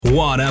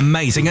What an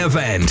amazing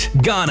event.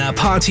 Ghana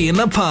Party in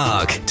the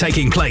Park,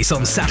 taking place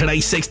on Saturday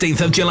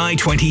 16th of July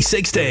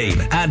 2016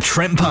 at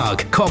Trent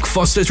Park,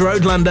 Cockfosters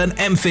Road, London,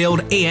 Enfield,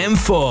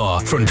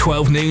 EM4 from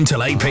 12 noon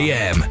till 8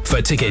 p.m.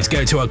 For tickets,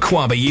 go to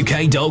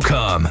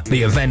aquabauk.com.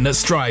 The event that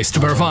strives to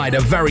provide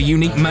a very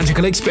unique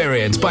magical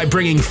experience by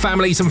bringing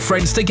families and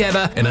friends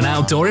together in an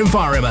outdoor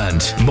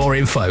environment. More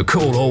info,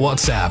 call or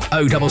WhatsApp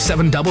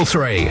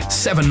 07733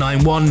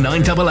 791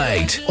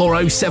 988 or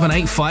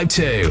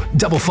 07852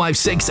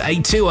 556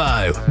 820.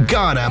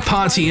 Ghana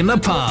Party in the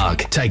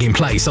Park, taking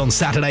place on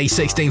Saturday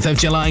 16th of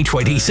July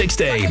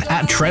 2016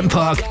 at Trent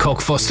Park,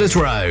 Cockfosters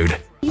Road.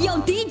 Yo,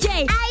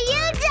 DJ, are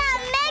you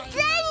done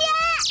mixing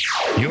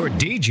yet? Your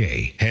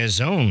DJ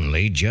has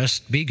only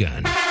just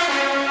begun.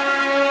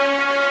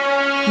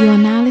 You are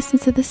now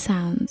listening to the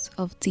sounds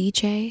of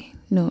DJ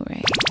Nore.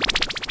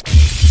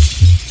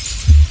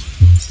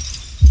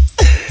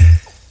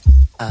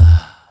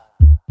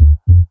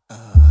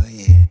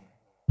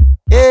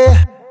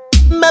 Yeah,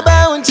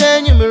 Baba won't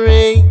change me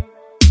ring.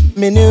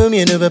 Me new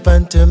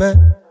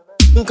pantoma.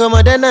 Come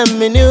on, then I'm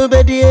me new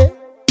bedi.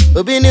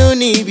 Obi new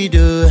ni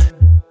bido.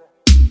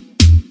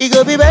 He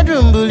go be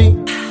bedroom bully.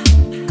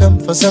 Come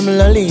for some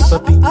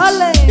lollipoppy.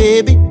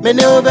 Baby, me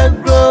new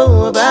back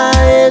grow.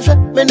 Bye,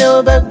 me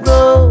new back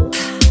grow.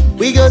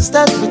 We gon'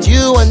 start with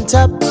you on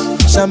top.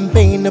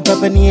 Champagne, no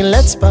pop and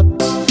let's pop.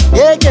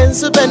 Yeah, can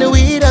soup and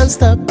we don't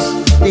stop.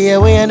 The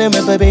way I know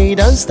my baby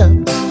don't stop.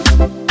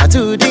 I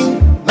do ding.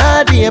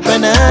 Madi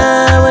apana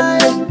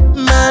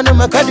man on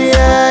my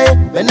cardia,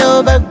 me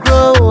no back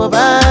grow,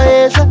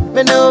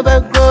 me no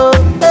back grow.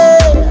 Hey,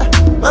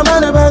 my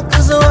man back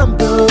is a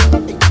wampo,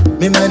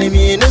 me money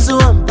me no so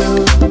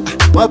wampo.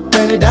 What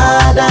penny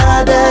da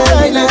da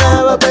da, ina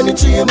what penny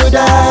chimu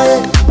da.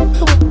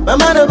 My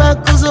man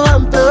back is a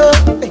wampo,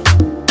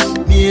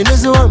 me no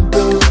so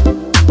wampo.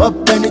 What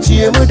penny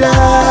chimu da,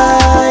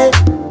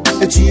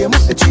 chimu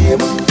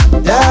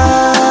da.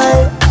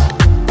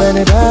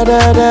 Penny da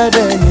da da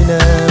da, you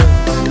know.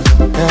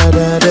 Da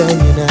da da,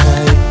 you know.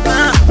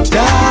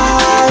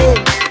 Die.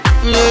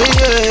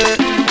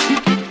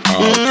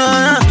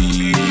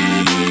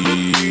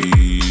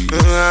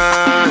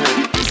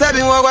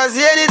 Sabi mwa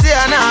sienite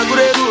ana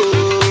kurebu.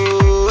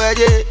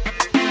 Eje.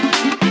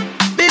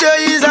 Bido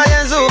yiza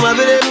yensu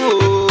maberebu.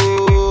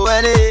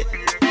 Ene.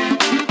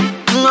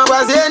 Mwa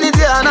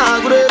sienite ana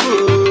kurebu.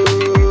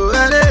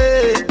 Ene.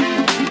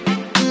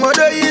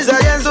 Mwodo yiza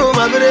yensu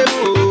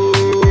maberebu.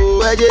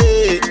 Eje.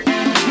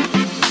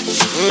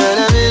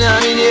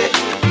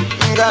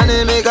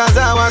 Ngane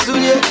mekaza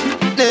wasunye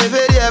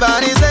neferi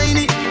ebani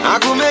saini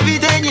akume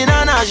vitenyi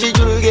nana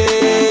shijuruge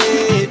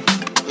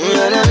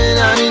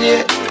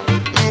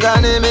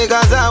ngane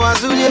mekaza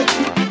wasunye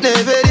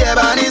neferi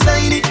ebani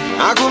saini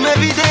akume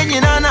vitenyi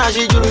nana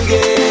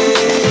shijuruge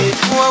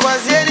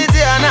mwabasieni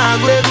ti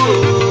anagwebu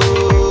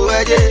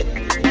eje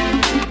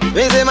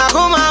meze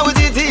makuma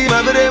utiti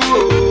mabiremu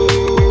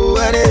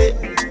ene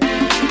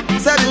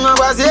sabi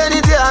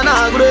mwabasieni ti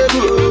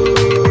anagwebu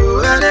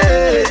ene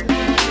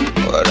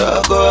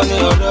Odoko ni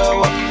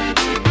odowa,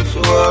 so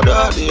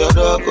ododi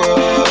odoko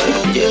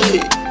enje.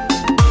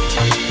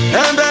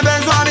 Mbebe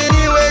swami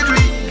ni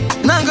wedri,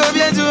 nango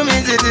bien to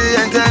me titi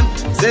entem.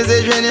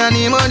 Sese jweni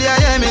animondi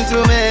ayemi to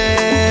me.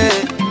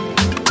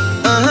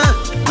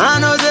 I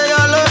know say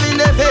your loving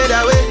they fade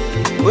away.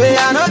 We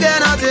are no get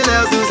nothing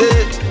else to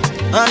say.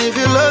 And if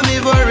you love me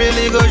for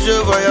really, go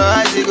show for your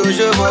eyes, go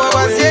show for your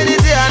eyes.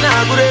 What's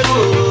anakurebu,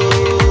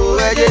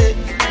 eje.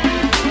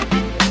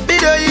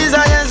 Bido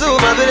yiza yensu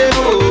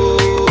maberebu.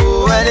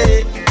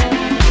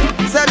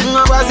 Sabi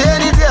mwa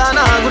sienite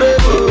ana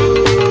kurebu.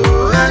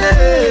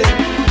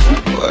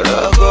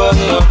 Odoko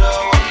ni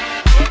odowa,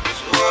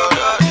 so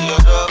ododi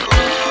odoko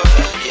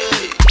enje.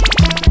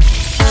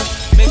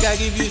 Make I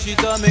give you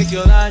shit or make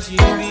your life she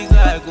big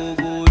like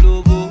Coco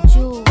Lobo.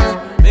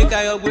 Make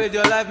I upgrade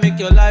your life, make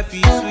your life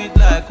feel sweet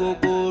like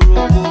Coco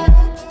Robo.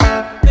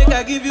 Make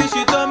I give you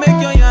shit or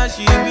make your yarn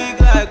she big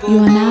like Coco Lobo. You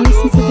are now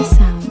listening to the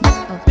sounds of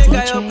Make DJ I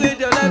upgrade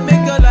your life,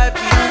 make your life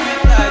feel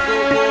sweet like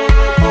Coco Robo.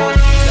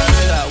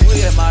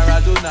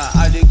 Maradona,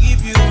 I dey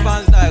give you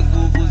fans like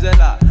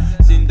Vuvuzela.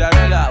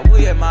 Cinderella,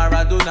 we are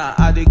Maradona,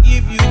 I dey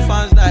give you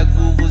fans like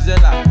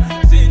Vuvuzela.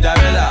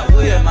 Cinderella,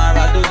 we are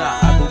Maradona,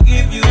 I go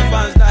give you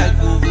fans like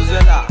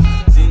Vuvuzela.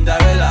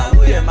 Cinderella,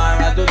 we are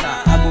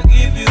Maradona, I go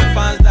give you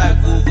fans like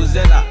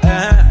Vuvuzela.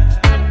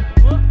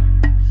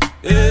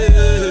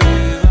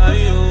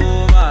 Mami,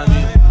 oh,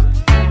 mami.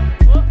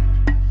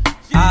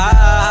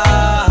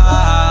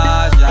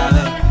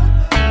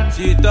 Charlene,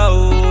 Chita,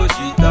 oh,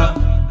 Chita.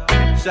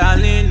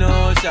 Charlene,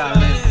 oh,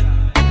 Charlene.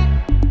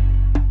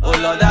 Oh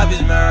Lord, have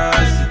His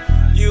mercy.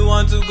 You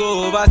want to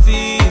go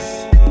overseas?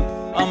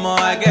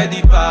 I get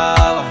the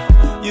power.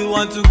 You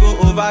want to go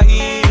over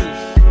hills?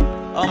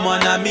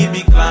 Na me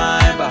be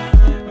climber.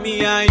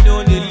 Me, I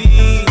know the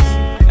least.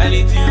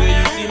 Anything where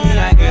you see me,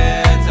 I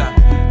get her.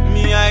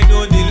 Me, I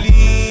know the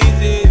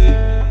least.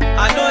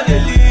 I know the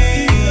least.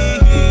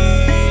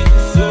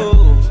 So,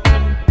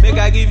 make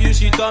I give you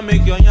shit or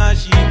make your yarn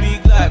she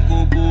big like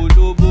Coco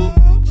Lobo.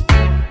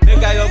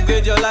 Make I upgrade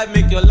upgrade your life,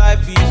 make your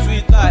life be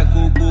sweet like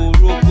Obo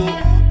Roko.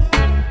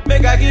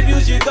 Make I give you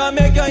shit and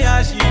make your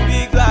yashi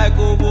big like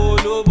Obo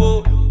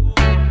Lobo.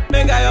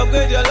 Make I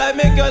upgrade your life,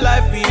 make your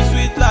life be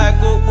sweet like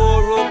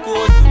Obo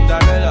Roko.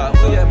 Cinderella,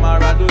 oh yeah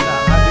Maradona,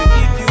 I dey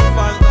give you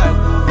fans like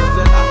Obo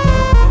Zella.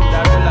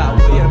 Cinderella,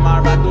 oh yeah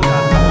Maradona,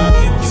 I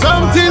dey give you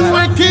something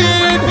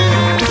wicked.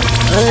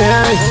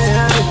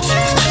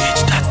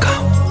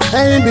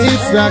 Hey,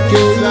 beats like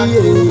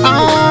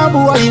ah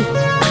boy,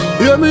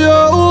 hear me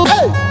oh.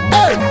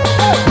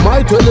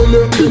 My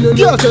telele,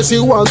 girl say she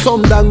want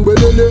some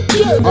dangbelele.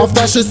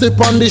 After she sip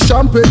on the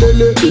champagne,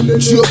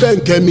 she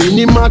benke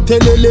mini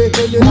matelele,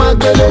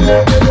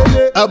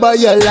 magelele. Aba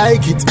you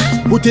like it,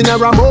 put in her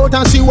mouth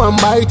and she want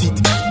bite it.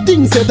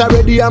 Things set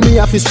already and me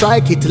have to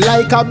strike it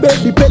like a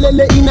baby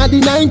pelele in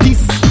the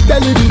 90s.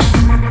 Tell you this,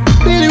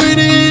 deal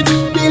with it,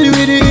 deal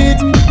with it,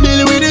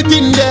 deal with it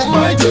in there.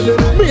 My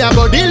telele, me a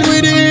go deal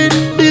with it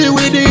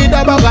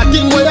about a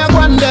thing where I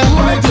want them.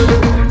 My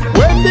telele.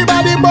 When the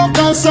body buck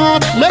and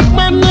shot, make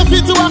man no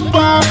fit to walk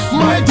past.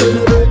 My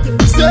telele.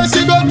 Say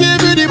she gon'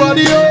 give you the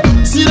body, oh.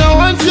 She don't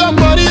want your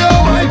body,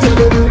 oh. My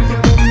telele.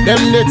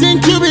 Them they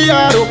think you be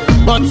hard,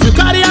 but you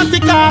carry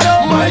anti-car,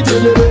 oh. My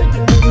telele.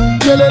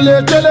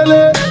 Telele,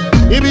 telele.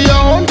 It be your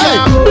own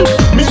time.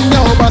 Me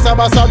now, basa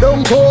basa,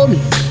 don't call me.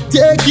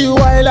 Take you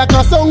while like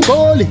a song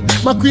goalie.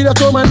 My creator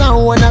told me now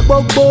when I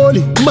bug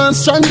bully. Man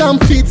strong and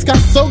fit, can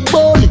suck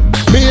bully.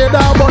 Me head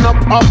a burn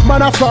up,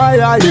 man a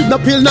fire. No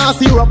pill, no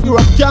syrup,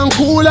 Europe can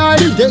cool I.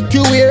 Take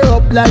you way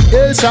up like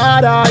El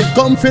Shaddai.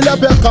 Come fill up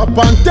your cup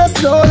and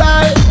test no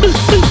lie.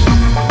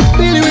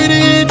 Deal with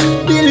it,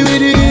 deal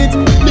with it,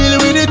 deal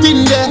with it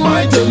in there.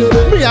 My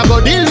telele. Me a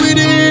go deal with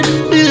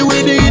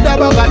it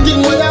about a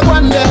thing where I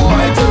want them.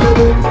 My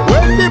telele.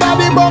 When the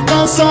body buck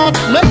and shot,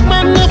 make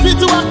man no fit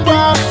to walk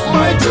past.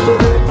 My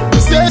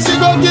telele. Say she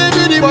gon' give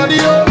you the body,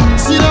 oh.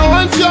 She don't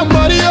want your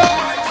body, oh.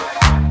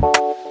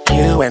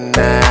 You and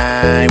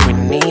I, we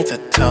need to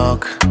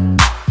talk.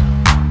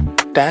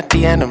 That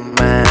the end of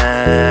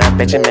mine,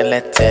 bet you me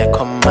let it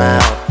come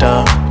out,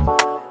 though.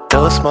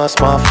 Those small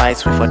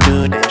fights we for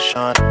do them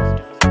short.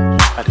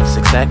 But it's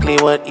exactly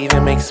what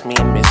even makes me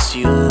miss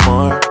you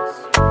more.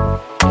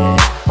 Yeah.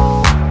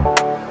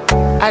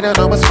 I don't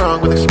know what's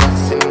wrong with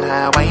expressing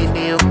how I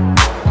feel.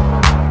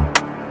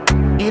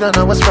 You don't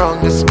know what's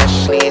wrong,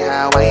 especially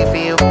how I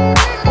feel.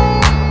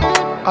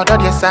 Although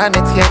the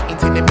sanity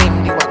into the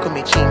main, you walk with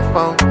me cheap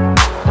phone.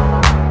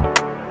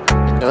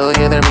 I know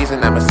you're the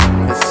reason I'ma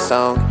sing this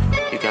song.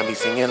 You can be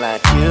singing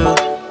like you,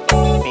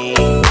 me,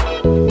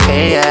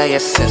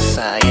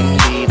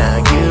 K-I-S-S-I-N-G. Now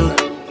you,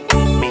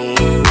 me,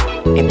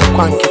 in the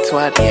quanky to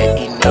a dear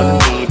in don't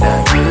need.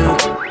 Now you,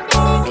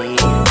 me,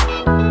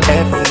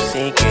 every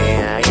single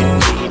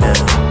K-I-N-G.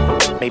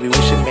 Now maybe we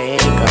should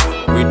make up.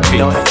 We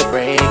don't have to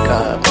break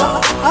up,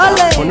 no.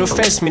 For no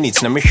first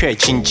minute, na me share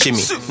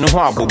chinchimi. No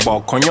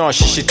abobo, konyo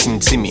shishi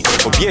tintimi.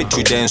 Obie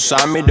to den, so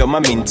I made a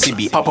mamin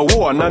tibi. Papa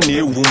wo na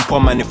ne wumpo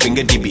man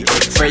finger dibi.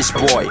 Fresh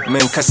boy,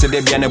 men kase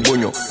de biane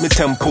bonyo. Me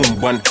tempum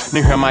bon,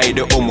 ni hwema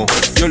ide omo.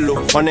 Yolo,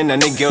 one na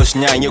ne girls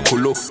nyanye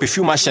kolo.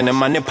 Perfume shane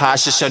man ne pa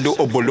shadow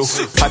obolo.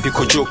 Papi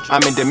kojo,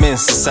 I'm in the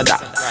men's sada.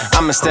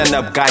 I'm a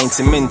stand-up guy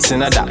into mint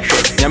nada.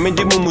 Nyame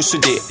di mumusu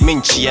de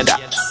minchi yada.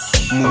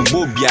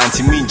 Mumbo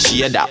bianti minchi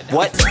yada.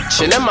 What?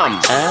 Chene mam,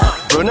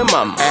 brona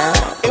mam.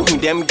 Ehu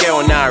dem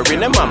girl na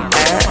rene mam.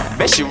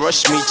 Bet she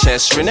rush me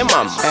chest rene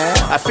mam.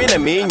 I feel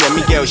me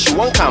nyami girl she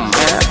won't come.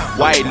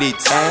 Why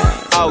late?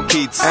 How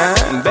kids?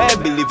 Bear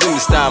believe in me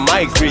star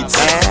my great.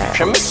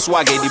 Shame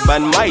swag the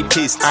band my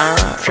taste.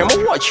 Shame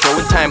watch for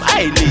what time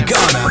I lead.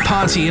 Ghana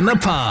Party in the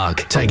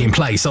Park, taking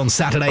place on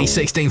Saturday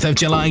 16th of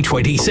July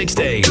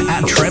 2016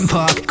 at Trent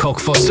Park,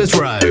 Cockfosters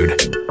Road.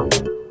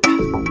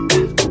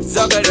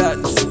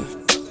 Zagadat.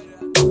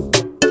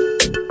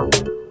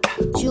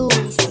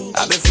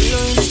 I've been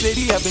following this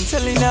lady, I've been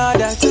telling her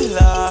that I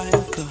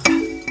like her.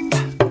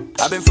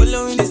 I've been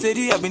following this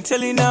lady, I've been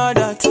telling her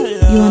that I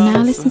like her. You are now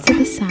listening to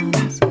the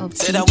sounds of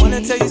Said DJ I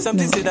wanna tell you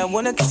something, Nore. said I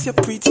wanna kiss your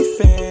pretty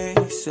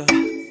face. Said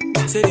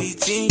the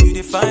thing you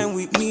define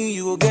with me,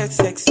 you will get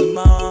sexy,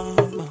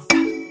 mama.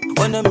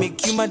 Wanna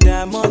make you my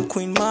diamond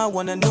queen, my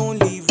one and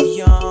only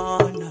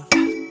Rihanna.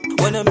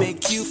 Wanna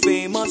make you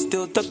famous,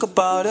 still talk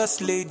about us,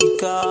 Lady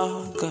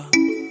Gaga.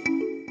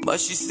 But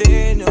she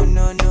say no,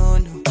 no, no,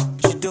 no.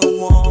 She don't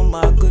want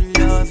my good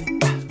loving.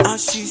 And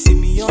she see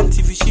me on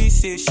TV, she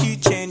say she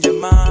changed her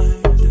mind.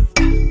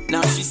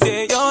 Now she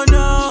say, oh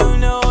no,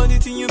 no, the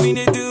thing you mean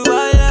to do,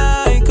 I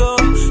like,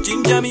 oh.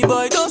 Ginger me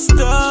boy, don't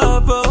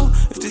stop, oh.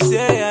 If to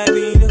say I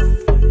be no.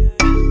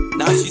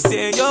 Now she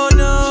say, oh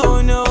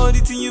no, no, the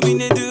thing you mean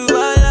to do,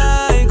 I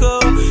like,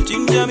 oh.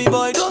 Ginger me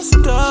boy, don't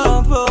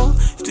stop, oh.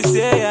 If to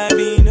say I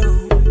be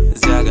no.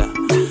 Zaga,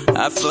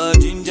 I for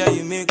ginger,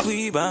 you make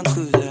we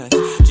banku like.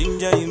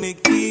 Ginger, you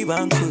make me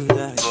banku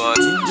like.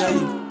 Ginger,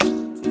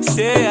 you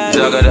say I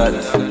Zagadat,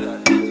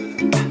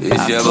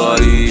 it's your boy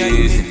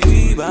easy.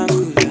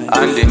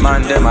 And the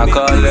man them I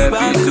call it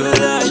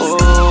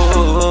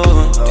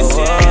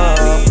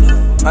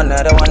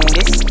another one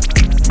this.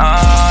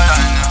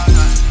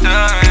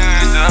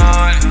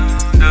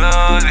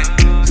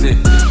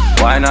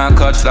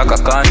 catch like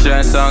a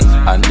conscience song.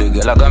 And the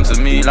girl come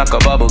to me like a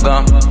bubble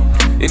gum.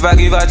 If I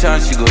give her a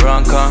chance, she go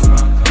run come.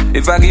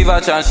 If I give her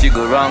a chance, she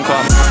go run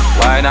come.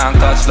 Wine and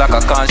catch like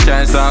a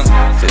conscience song.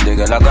 Say the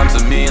girl come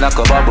to me like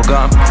a bubble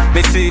gum.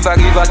 Me see if I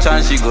give her a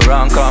chance, she go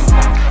run come.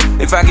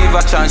 If I give her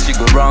a chance, she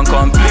go run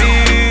come.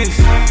 Please,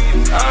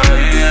 oh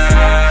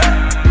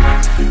yeah.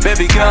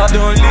 Baby girl,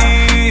 don't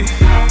leave.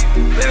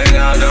 Baby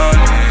girl, don't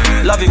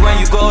leave. Love it when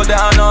you go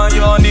down on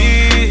your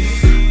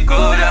knees.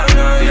 Go down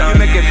on your knees. You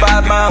make a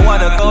bad man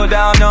wanna go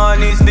down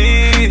on his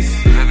knees.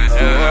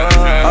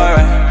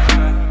 Alright,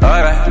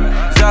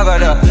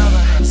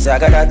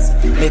 Saga that,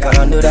 make a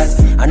handle that.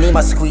 I need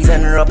my squeeze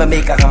and rub and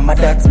make a hammer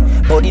that.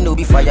 Body no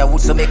be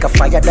firewood, so make a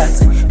fire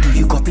that. Do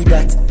you copy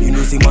that? You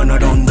know, see man, I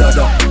don't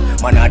dada.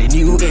 Man, I the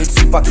new age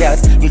super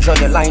cat. You draw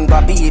your line,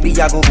 but baby,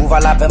 I go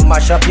overlap and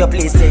mash up your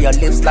place. Say your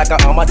lips like a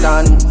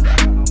Ramadan.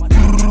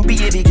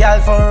 Baby girl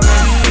for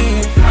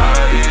me.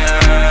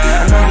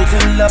 I know you do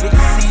love it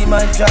to see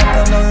my drop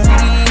on my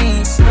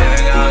knees.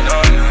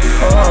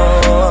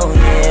 Oh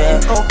yeah,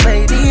 oh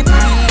baby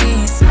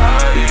please.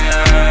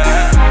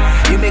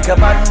 You make a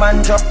bad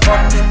man drop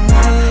on the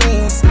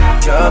knees.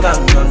 Drop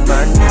on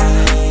my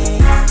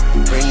knees.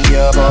 Bring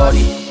your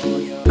body.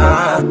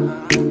 Body,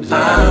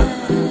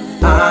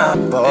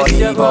 body. Bring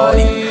your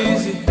body.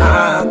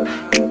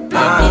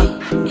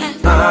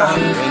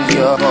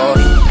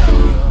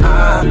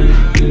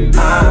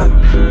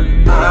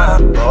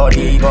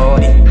 Body,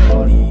 body.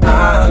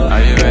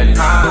 Are you ready?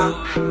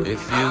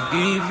 If you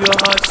give your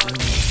heart to me,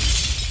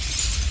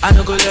 I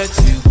no go let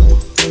you go.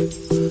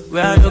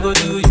 Where I no go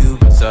do you,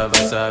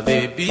 basa,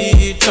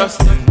 baby,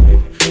 trust in me.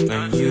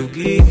 When you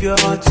give your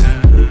heart to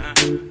me,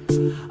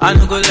 I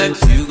no go let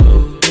you go.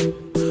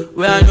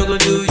 Where I no go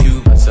do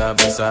you, basa,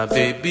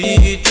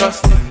 baby,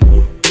 trust in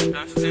me.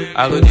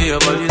 I go do your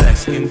body like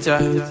skin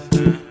tight.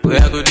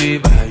 Where I go do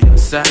by your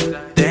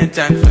side. 10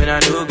 times when I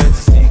no get to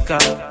sneak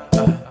out,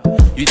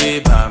 you dey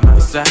by my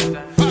side.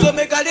 So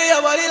make I do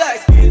your body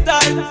like skin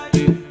tight.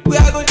 Where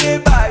I go do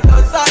by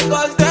your side.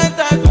 Cause 10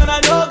 times when I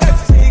no get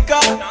to sneak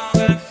out,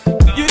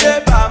 you dey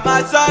by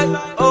my side.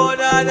 Oh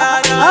na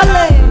na na.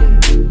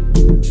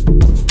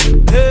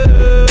 Hey,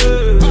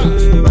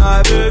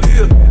 my baby.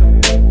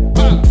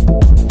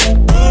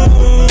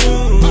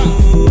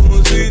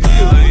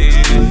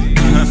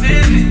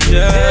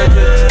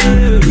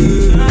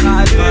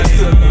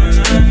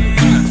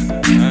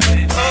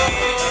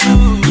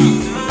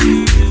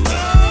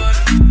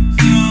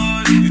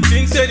 You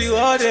think say the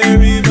world they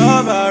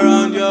revolve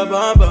around your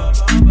bumper.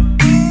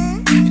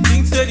 You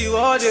think say the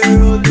world they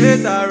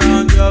rotate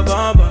around your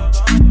bumper.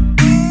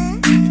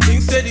 You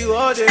think say the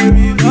world they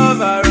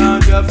revolve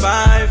around your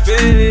fine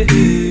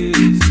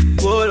face.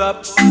 Pull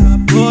up,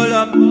 pull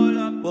up,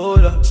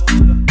 pull up.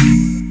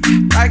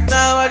 Right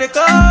now I they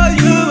call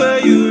you where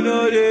you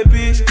know they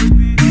be.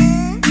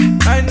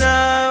 Right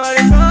now I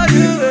they call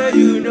you where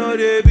you know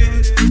they be.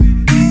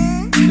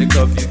 Think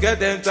of you get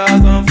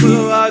 10,000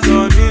 followers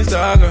on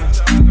Instagram.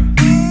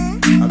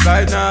 And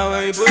right now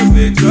when you put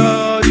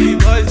picture, the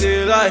boys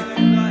they like.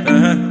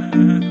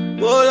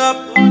 Pull up,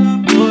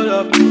 pull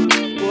up,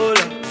 pull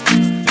up.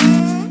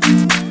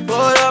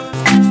 Pull up,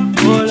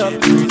 pull up,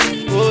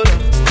 pull up.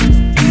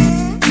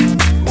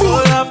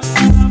 Pull up,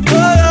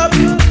 pull up,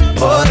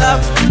 pull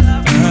up.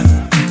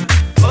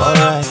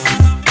 Alright.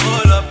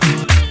 Pull up,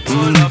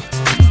 pull up.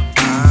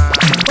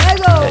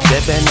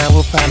 Bena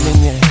wo pa me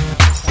nye.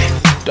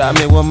 Do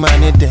me wo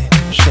money de.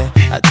 She.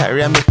 I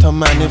carry me to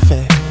money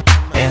fe.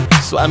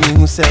 So I mean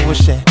who say wo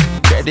she.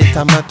 Credit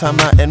tama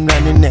and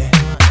running ne.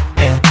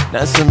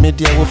 Na so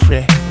media wo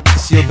free.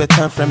 See you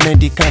better from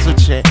medical so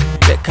che.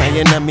 That can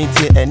you na me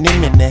te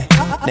enemy ne.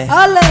 Ne.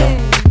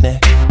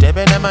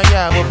 Debena ma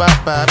ya wo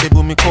baba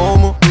bebu mi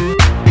komu.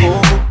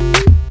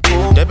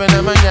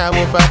 Debena ma ya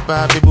wo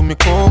baba bebu mi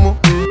komu.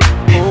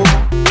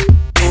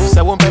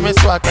 Say won't pay me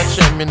so I can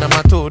share me na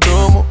ma to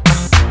domo.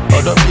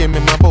 Odo pie me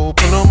ma bo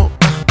punomo.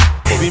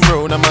 Obi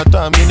bro na ma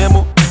ta mi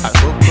nemo. I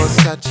go cause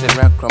such a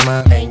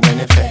rackrama.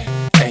 Engene fe,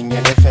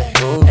 engene fe,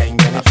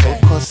 engene fe.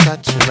 Cause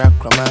such a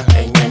rackrama.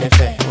 Engene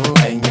fe,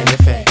 engene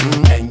fe,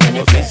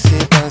 engene fe.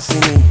 Say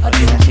pansini,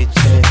 odi na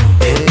chichire.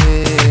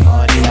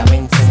 Odi na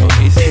wintini.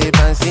 Obi say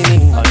pansini,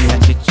 odi na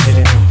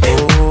chichire.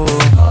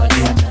 Odi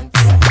na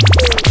chantire.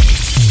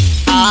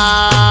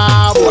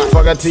 Ah boy,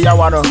 forget to ya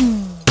wano.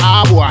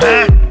 Ah boy.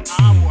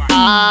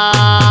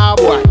 Ah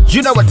boy,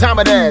 you know what time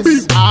it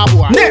is. Ah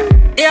boy,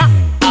 yeah.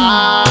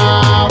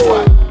 Ah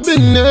boy, the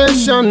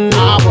nation.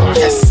 Ah boy,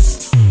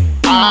 yes.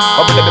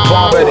 Up in the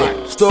bomb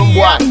ready. Stone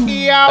boy,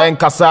 and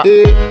Kasa.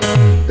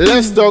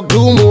 Let's talk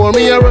do more.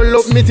 Me a roll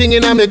up me thing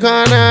in a me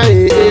corner.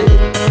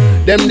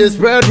 Them the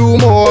spread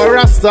rumor.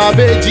 Rasta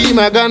Beji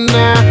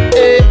Magana.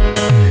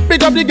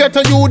 Pick up the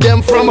ghetto you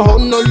them from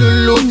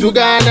Honolulu to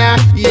Ghana.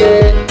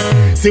 Yeah.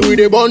 See we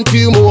they born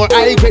two more.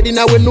 I get in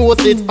we know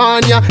it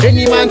on ya.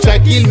 Any man try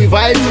kill we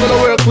vibes, we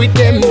gonna work with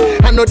them.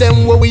 I know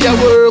them where we a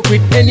work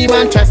with. Any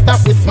man try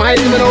stop with smile,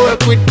 we gonna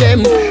work with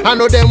them. I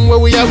know them where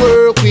we a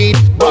work with.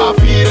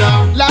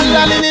 Bafira, la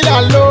la li li la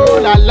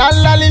lo, la la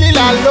la li li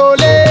la lo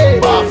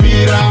le.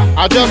 Bafira,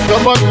 I just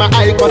rub out my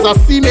eye cause I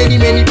see many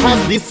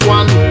past this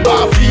one.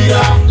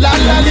 Bafira, la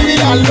la li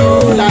la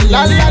lo, la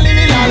la li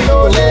la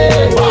lo,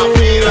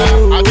 Bafira.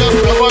 I just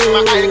rub out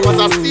my eye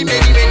cause I see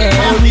many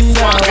past this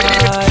one.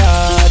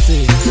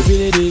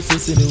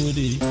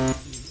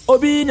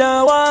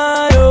 Obinya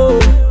wayo,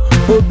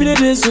 obine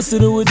de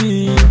susinu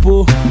wudi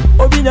po.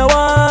 Obinya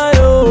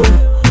wayo,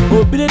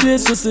 obine de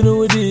susinu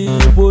wudi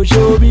po.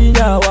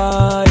 Obinya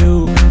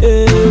wayo,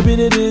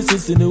 obine de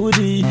susinu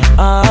wudi.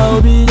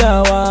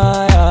 Obinya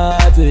wayo,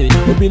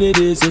 obine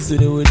de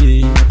susinu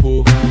wudi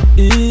po.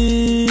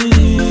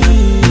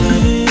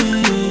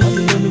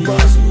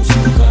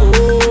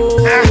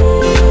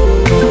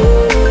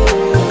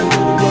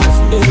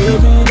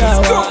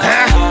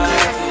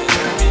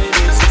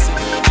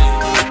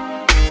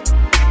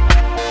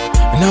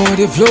 Now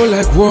they flow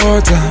like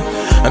water.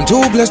 I'm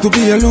too blessed to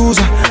be a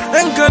loser.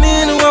 And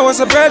Kaninu, I was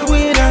a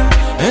breadwinner.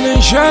 And then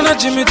Shana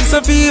Jimmy is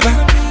a fever.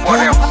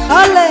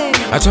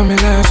 I told me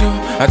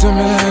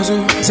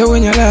lazo. So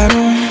when you're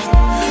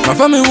my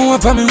family who,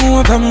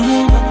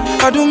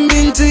 I don't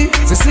mean to.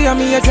 So see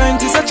me a trying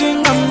to search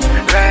in them.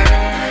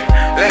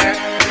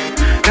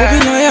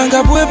 Open your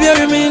younger boy,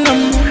 baby, me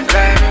num.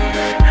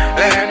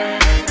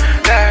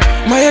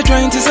 My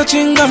trying to search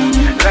in them.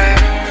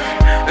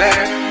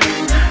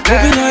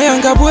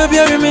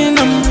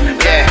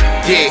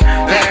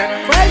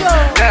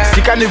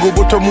 Sika ni go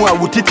boto mu a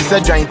wuti ti se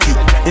jointi.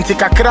 Inti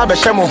kakra be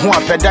hye mo ho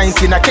apedan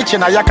si na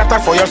kitchen ayakata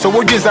for you so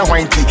wo dweza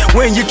hwanti.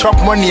 When you chop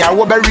money a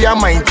wo be ria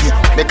mighty.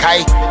 Me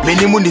kai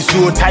menimu ni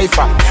suo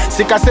taifa.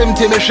 Sika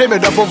semti me hwe me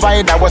dofo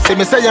vida wo se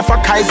me se ye fa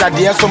Kaiser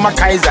de so ma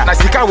Kaiser. Na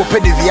sika wo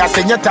pedi via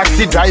senya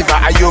taxi driver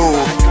ayo.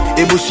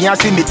 Ebusuya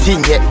si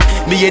metinye.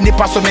 Me ye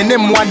nipa so me ne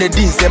mo na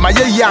din se ma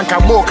ye yanka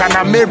mo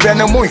kana mebre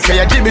na mo hwe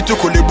ya jimi to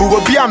kolebu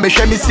obi a me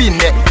hwe me si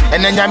ne.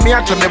 Enanyame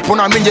ato me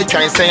pono a menye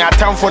twan sen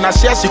atamfo na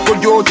hye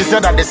sikojo ti se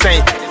da de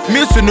sen.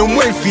 Me su no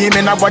mo enfie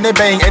me na bone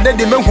ben e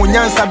de me hu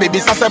nyansa bebi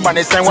sase ba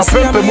ne sen wa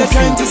pempe mu fi.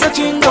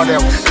 What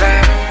else?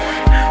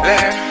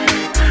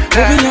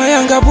 Obi nya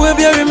yanga boy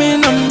be me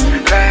nam.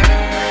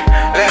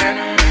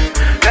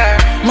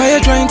 My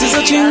trying to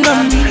search in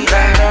them.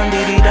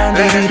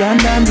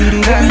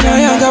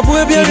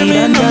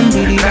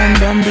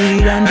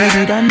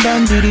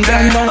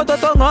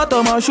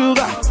 Toma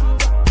sugar,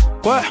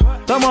 what?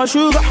 Toma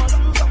sugar,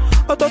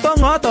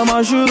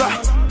 toma sugar,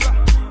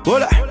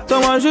 what?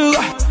 Toma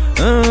sugar,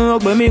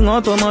 baby,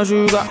 toma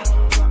sugar,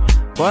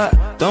 what?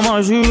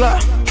 Toma sugar,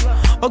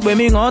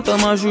 baby,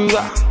 toma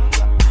sugar,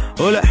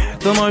 ole,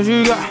 toma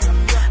sugar.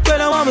 When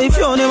I want me,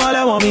 feel me,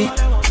 I want me,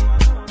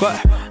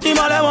 what? Ni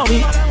male want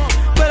me.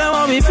 When I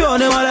want me, feel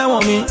them all I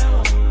want me.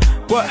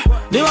 What?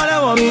 They all I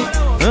want me.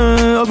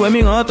 When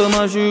me got to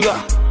my sugar.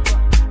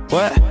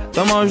 What?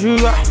 To my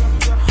sugar.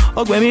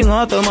 When me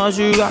got to my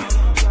sugar.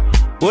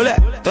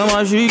 What? To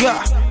my sugar.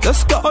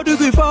 Let's go. How do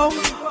we fall?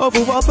 Oh,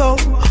 fall.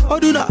 Oh,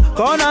 do not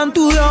go on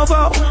to your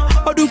fall.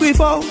 How do we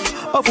fall?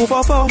 Oh,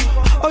 fall.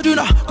 Oh, do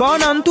not go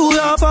on to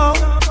your fall.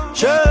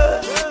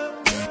 Sure.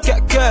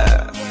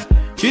 Get.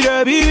 She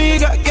dey be me,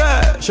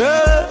 get.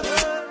 Sure.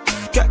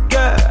 Get.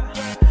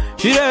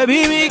 She dey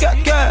be me,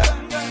 get.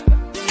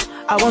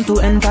 I want to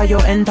enter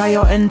your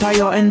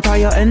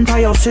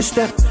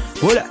system.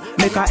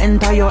 Make I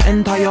enter your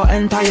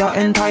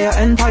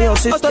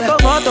system.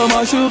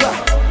 Toma sugar.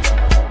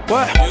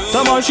 What?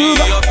 Toma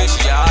sugar.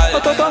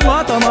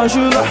 Toma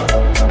sugar.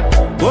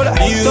 What?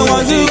 Toma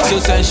sugar.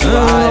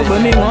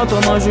 Baby,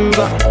 toma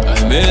sugar.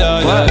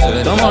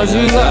 Toma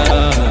sugar.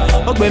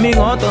 Baby,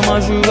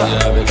 toma sugar.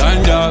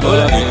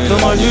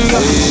 Toma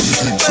sugar.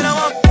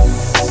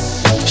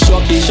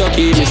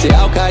 Shocky, me say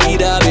Al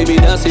Qaeda, baby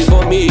dancing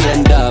for me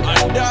and up.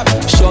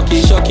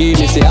 Shocky,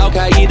 me say Al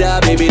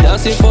Qaeda, baby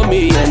dancing for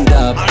me and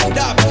up.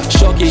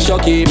 Shocky,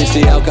 me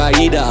say Al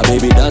Qaeda,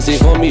 baby dancing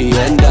for me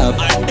and up.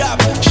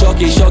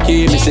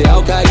 Shocky, me say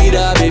Al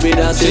Qaeda, baby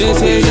dancing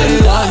for me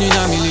and up. One in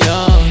a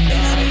million,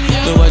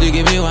 nobody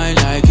give me wine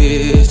like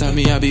this. Tell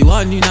me I be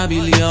one in a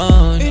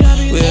billion.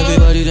 Where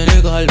everybody then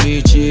they call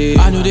me cheap.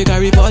 I know they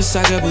carry posts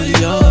like a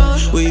billion.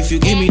 Where if you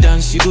give me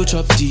dance, you go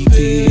chop deep.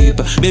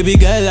 Baby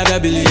girl, I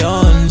got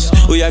billions.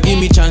 Oh yeah, give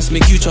me chance,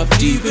 make you chop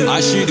deep.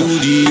 I she do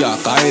the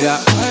Al-Qaeda.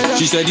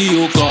 She said the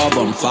yoke up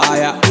on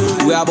fire.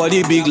 We our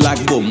body big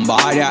like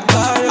Bombardier.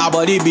 Our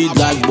body big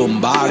like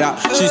Bombardier.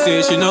 She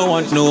say she no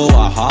want no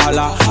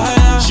Wahala.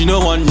 She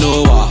no want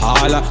no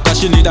Wahala. Cause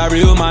she need a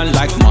real man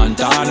like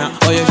Montana.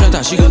 Oh yeah, shut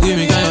up, she go give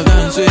me kind of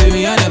dance with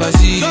me, I never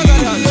see.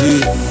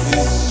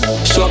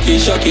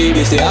 Shocky,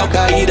 me say Al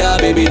Qaeda,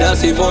 baby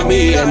dancing for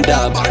me and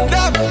up.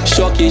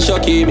 Shocky,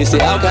 me say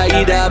Al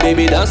Qaeda,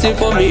 baby dancing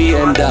for me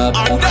and up.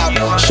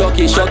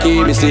 Shocky,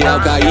 me say Al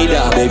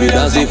Qaeda, baby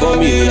dancing for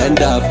me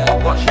and up.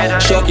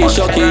 Shocky,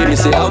 me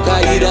say Al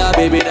Qaeda,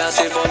 baby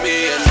dancing for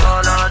me and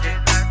up.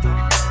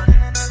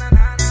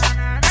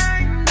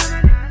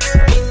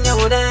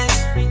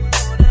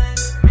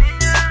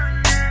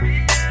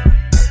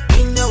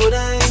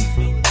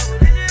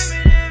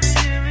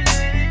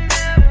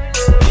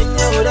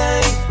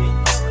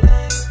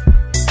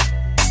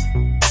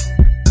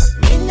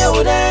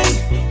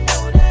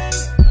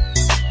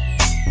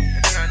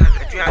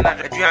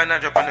 Adriana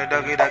drop on the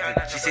doggy doggy.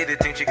 She say the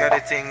thing, she got a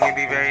thing, it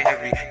be very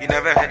heavy. You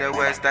never heard the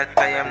words that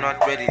I am not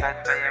ready.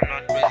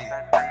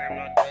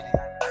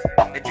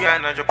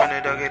 Adriana drop on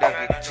the doggy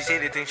doggy. She say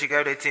the thing, she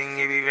got a thing,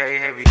 it be very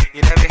heavy.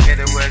 You never heard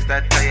the words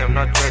that I am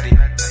not ready.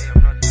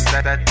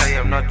 That I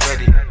am not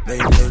ready.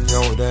 Baby,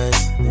 know that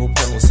who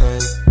can say?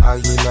 How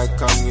you like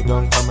come, you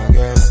don't come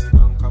again.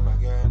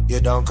 You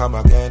don't come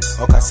again.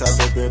 Okasa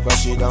baby, but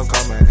she don't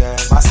come again.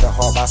 Master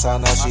Hobasa,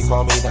 now she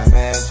call me the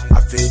man.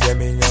 I feel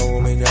them in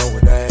your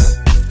day.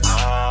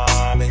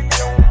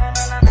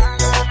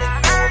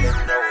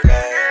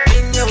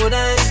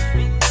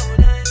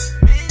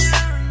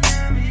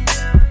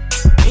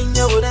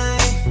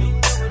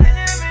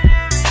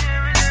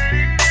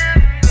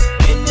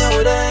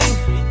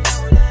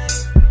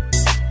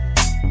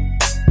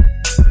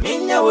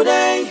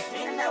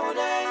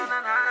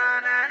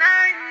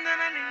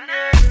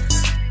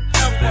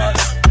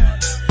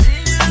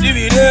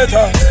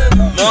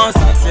 More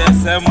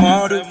success and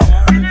more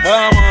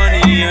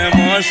money and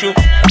more show.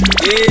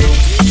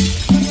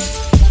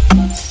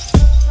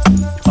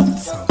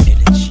 Uptown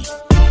energy.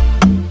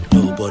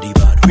 Nobody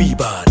bad, we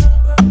bad.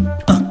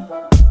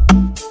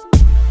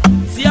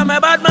 See, I'm a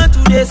bad man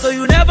today, so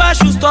you never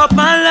should stop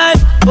my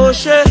life. Oh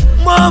shit,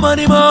 more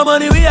money,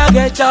 we a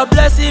get your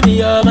blessing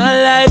me all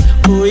my life.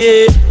 Oh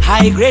yeah,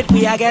 high grade,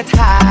 we a get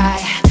high.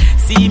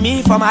 See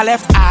me from my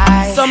left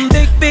eye. Some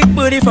big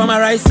booty from my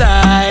right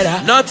side.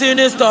 Nothing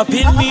is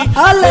stopping me.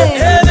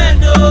 Amen,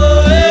 no,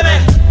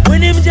 amen.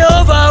 When him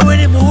Jehovah, when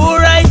him who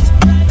right.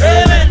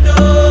 Amen,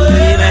 no,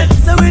 amen.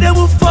 So we don't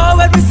move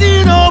forward, we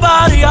see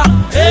nobody.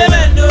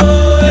 Amen, no,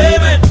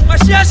 amen. My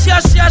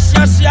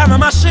share,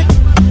 mama shit.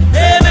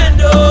 Amen,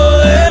 no,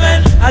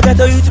 amen. I got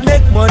to you to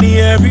make money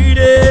every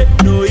day.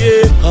 No,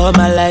 yeah. All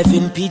my life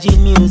in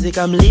pidgin music,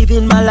 I'm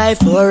living my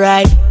life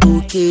alright.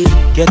 Okay,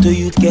 get to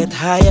youth, get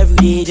high every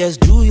day.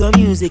 Just do your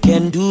music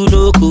and do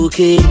no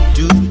cocaine.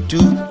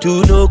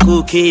 Do no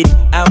cocaine.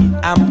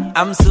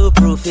 I'm so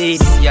profane.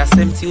 Yeah,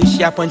 same to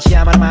you, punch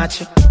ya man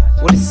match.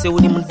 What is say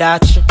when him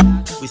datch?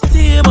 We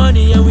see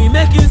money and we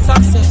making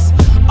success.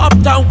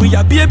 Uptown we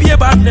are baby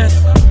badness.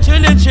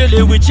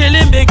 Chillin', we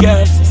chillin' big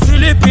girls.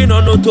 Sleeping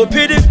on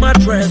orthopedic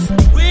mattress.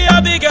 We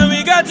are big and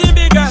we getting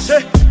bigger.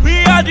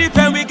 We are deep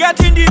and we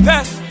getting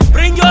deeper.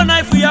 Bring your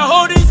knife, we are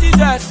holding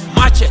scissors.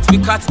 Match it, we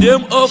cut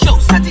them up.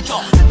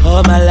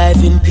 All my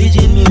life in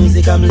pidgin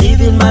music, I'm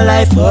living my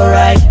life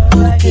alright.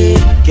 Okay,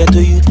 get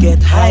to youth,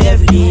 get high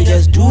every day.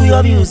 Just do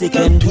your music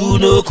and do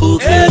no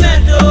cocaine.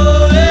 Amen,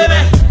 no,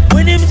 amen.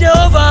 When him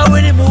Jehovah,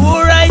 when him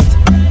who right.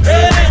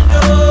 Amen,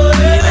 no,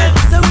 amen.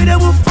 So we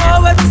don't move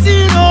forward, we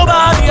see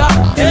nobody.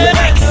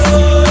 Amen,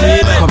 no,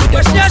 amen.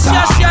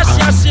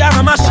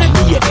 Mama shit.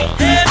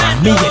 Amen,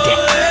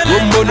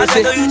 no,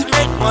 say,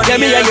 yeah,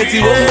 me I get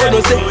you one no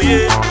say.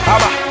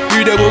 Aba,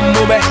 you the one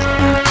me.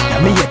 Yeah,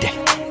 me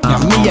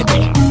a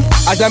day.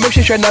 As I make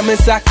sure na me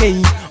sake.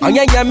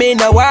 Onya me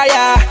na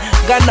wire.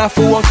 Gana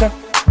for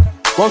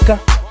wonka.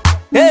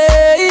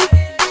 Hey.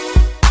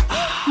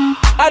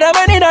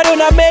 Adamani na do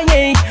na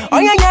me.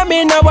 Onya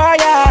me na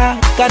wire.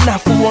 Gana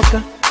for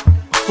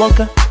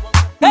wonka.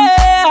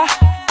 Hey.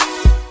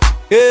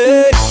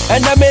 Hey.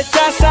 And I met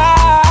Tassa.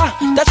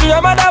 That's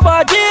your mother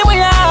body we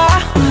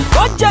are.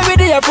 Oja with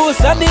the fool,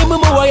 Sunday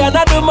Mumu, I am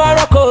not do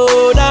Morocco,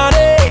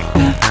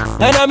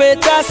 and I met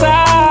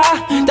Tassa.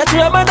 That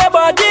your mother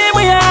body,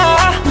 we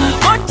are.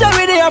 Oja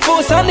with the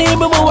fool, Sunday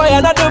Mumu, I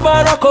am not do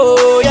Morocco,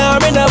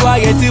 I'm in a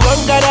way to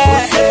one cara.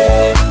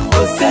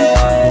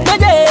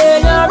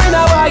 I'm in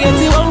a way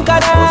to one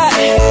cara.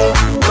 I'm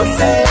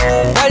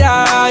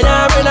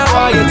in a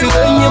way to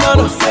one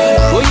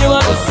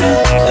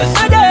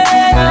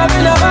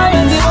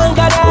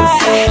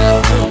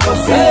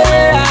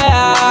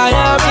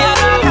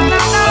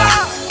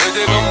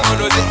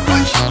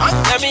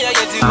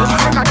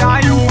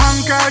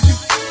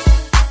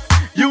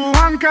You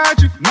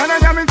handkerchief, none of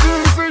them in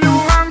two, so you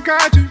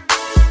handkerchief.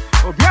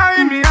 Oh,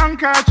 behind me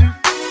handkerchief.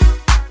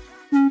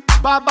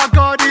 Baba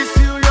God is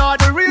you, you're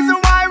the reason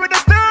why we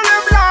still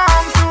live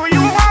long. So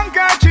you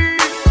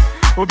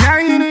handkerchief, oh,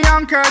 behind me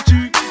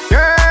handkerchief.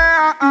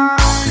 Yeah,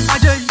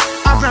 Ajay,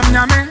 Abram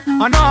Yame,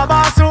 I know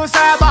about so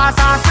sad, I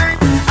say,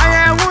 I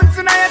am one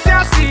tonight,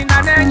 I see,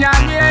 and then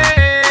Yame,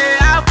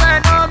 Alpha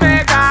and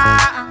Omega.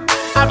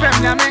 Abram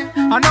Yame,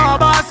 I know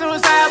about so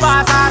sad, I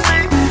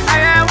say, I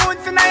am one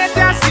tonight,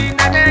 I see,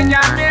 and then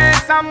Yame,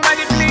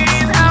 somebody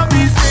please help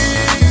me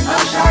sing.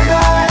 Oh,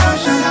 Shaddai, oh,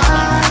 Shaddai.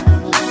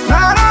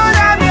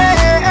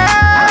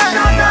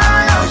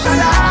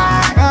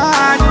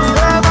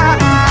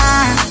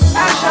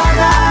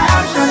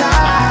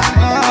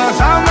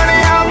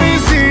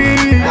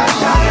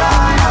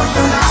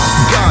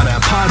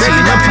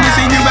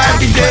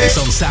 Place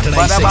on Saturday,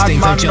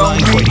 16th of July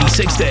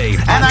 2016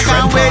 and I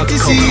can't wait to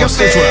see your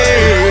face.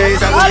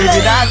 I will give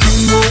you that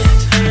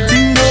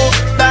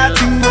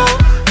tingo.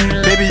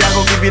 Baby, I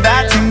go give you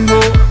that tingo.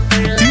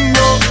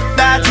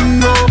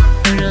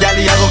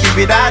 Yali, I go give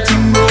you that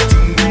tingo.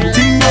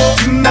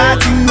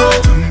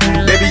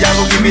 Baby, I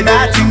go give you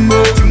that tingo.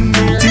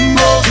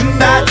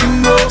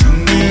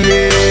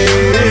 Yeah.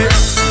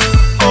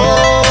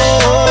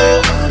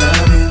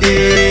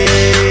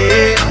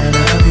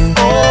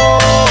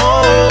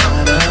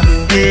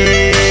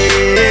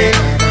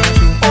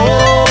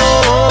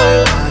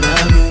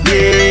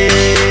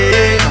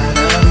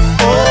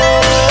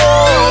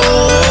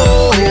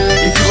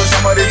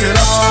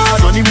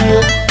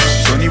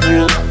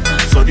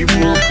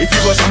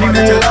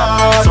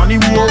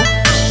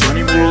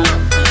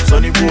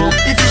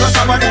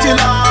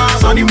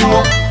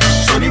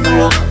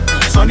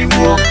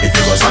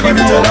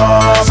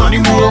 Sunny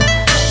Mo,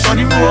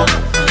 Sunny Mo,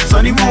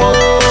 Sunny Mo.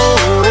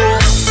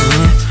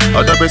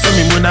 Other person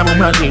me muna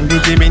muma dindi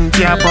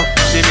timintiapo.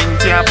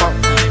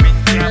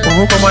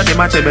 Oh, come on, the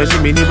match, baby,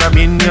 me never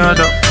been your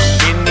dog.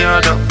 You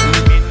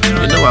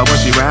know I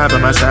want you right by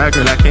my side,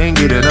 girl, I can't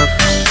get enough.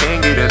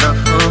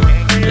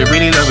 Oh, if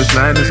really love is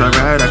blind, it's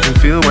alright. I can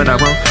feel what I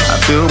want. I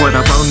feel what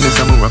I want. This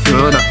summer I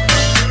feel up.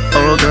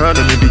 Oh girl,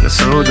 let me be a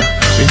soldier.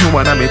 Me who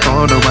wanna make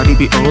all nobody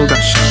be old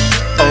gosh.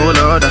 Oh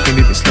Lord, I can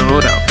even slow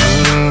down.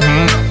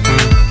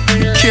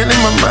 You're killing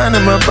my mind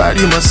and my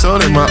body, my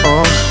soul and my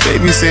all.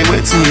 Baby, say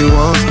what you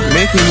want.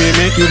 Making me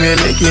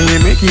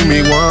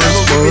want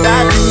more.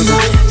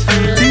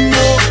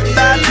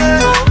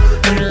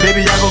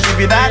 Baby, I gon' give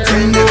you that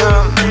tingo.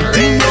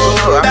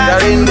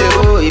 After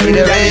tingo, if you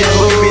the right, I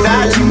gon' give you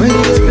that tingo.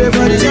 Baby,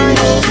 I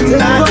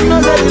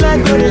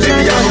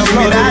gon'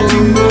 give you that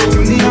tingo.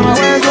 See how my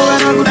ways go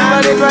and I could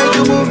never try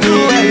to move me.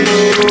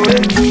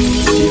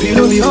 If you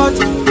know me hot,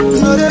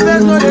 no the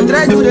best, no the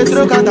try to the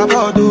throw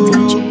catapult.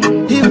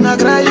 If not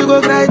cry, you go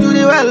cry to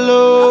the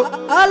well.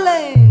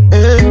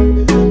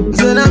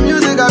 Say the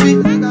music I be,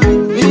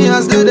 me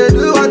and still they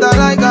do what I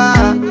like.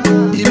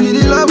 If you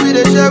the love we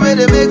they share, where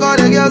they make all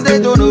the girls they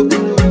don't know.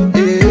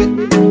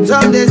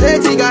 Some they say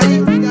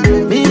tigari,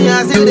 me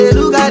and still they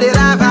do got it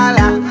la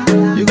fala.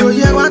 You go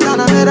hear one on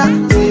another,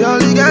 see all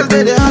the girls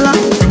they holla.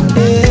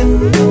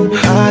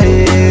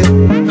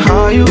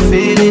 How you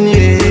feeling?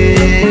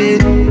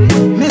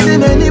 Missing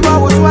many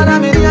boys, what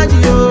I'm in your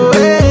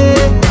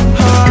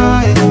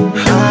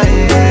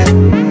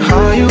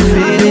how you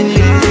feeling?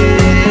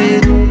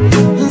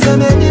 So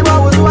many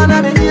boys, what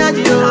I'm in your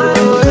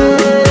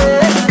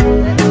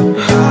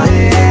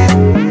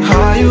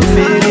how you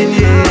feeling?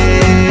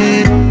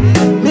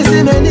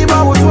 Missing many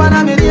boys, what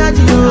I'm in your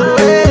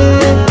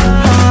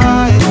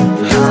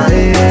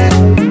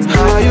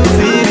how you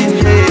feeling?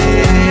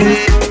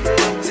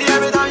 See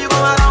every time you go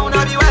around,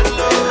 I be well.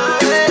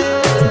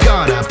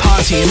 Ghana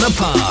Party in the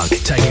Park,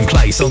 taking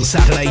place on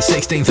Saturday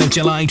 16th of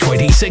July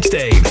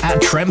 2016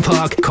 at Trent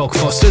Park,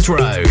 Cockfosters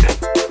Road.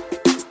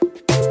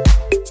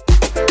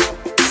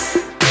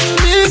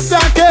 Mr.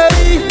 K.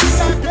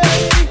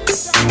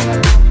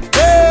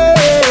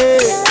 Hey,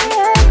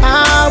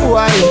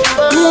 boy.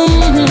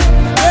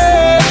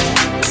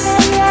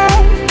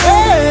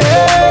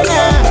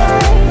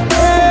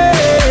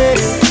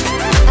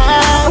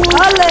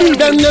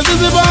 Them the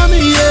is about me,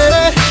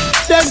 yeah.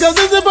 Them girls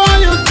is about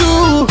you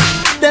too.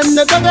 Them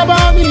the talk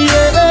about me,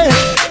 yeah.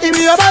 If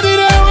your body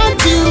they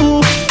want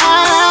you,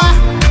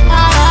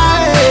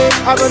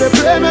 I gotta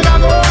pray, make I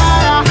go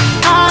higher,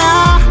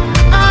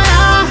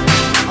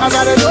 I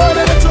gotta know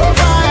that it's on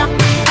fire,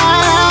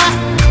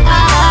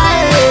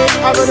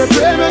 I gotta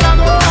pray, make I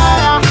go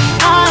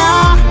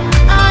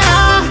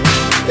higher,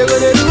 they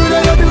gonna do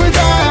it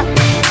higher.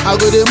 I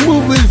gotta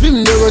move with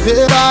him, they go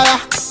take fire.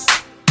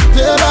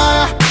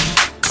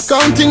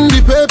 Counting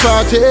the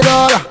paper, $10.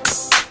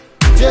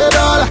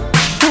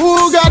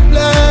 Who got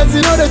blessed,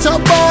 you know the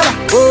chop baller.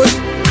 Oh,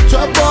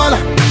 chop baller.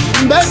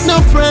 Bet no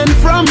friend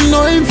from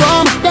no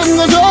inform. Them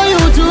go show you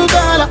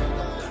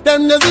 $2.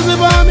 Them the is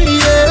about me,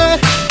 yeah.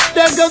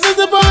 Them go is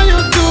about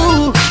you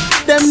too.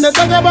 Them the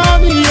talk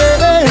about me,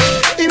 yeah.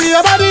 If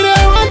your body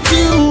they want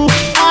you,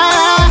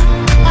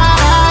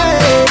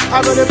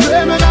 I gotta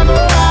pray, make I go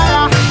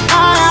higher.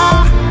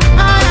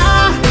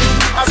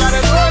 I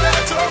gotta go let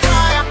it on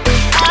fire.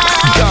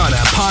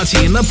 Ghana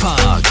Party in the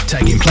Park,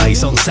 taking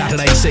place on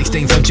Saturday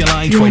 16th of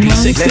July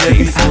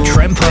 2016 at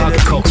Trent Park,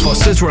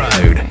 Cockfosters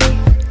Road.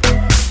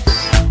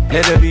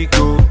 Let the beat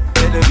go,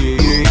 let the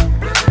beat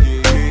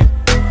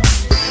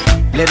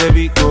let the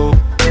beat go,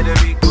 let the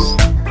beat go,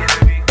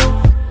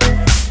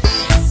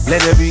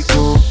 let the beat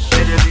go,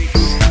 let the beat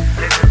go.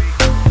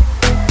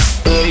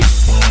 Hey,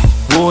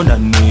 oh na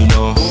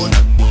no, oh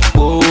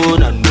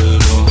na no, oh na no,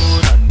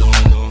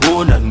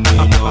 oh na no.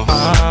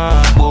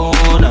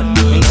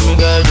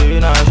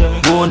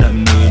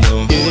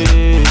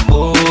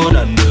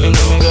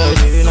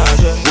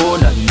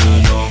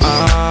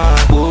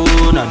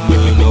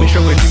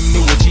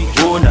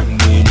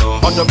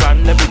 Other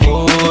brand never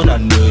go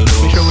and me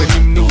show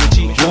him new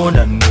cheap one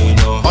and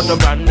no. Other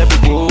brand never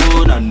go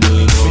and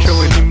me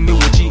show him new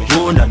cheap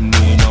one and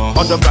no.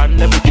 Other brand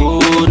never go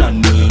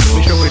and me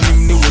show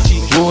him new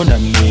cheap one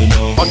and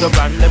no. Other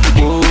brand never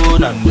go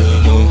and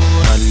no.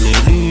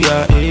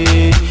 Hallelujah,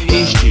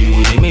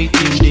 history they make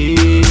him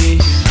day.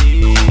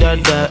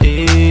 Dada,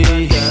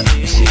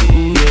 say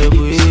who they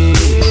way.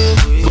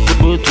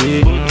 Put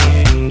it,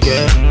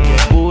 get,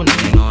 oh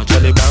no,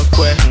 Charlie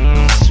Banque,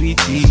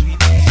 sweetie,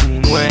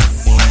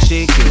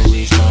 shake your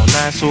waist, my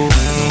nice so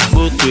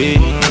put it,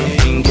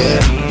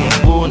 get,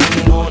 oh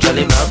no,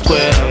 Charlie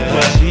Banque,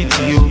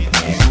 sweetie, you,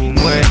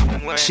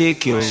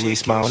 shake your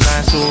waist, my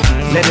nice so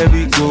let it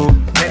be go,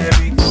 let it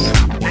be go,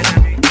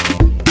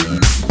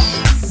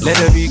 let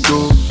it be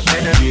go,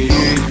 let it be go.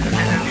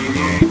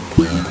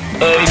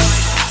 Hey,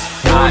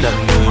 oh na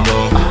no,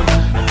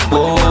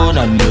 oh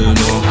na no,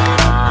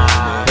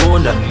 oh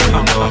na no,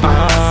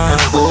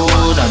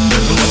 oh na no,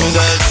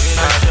 everybody.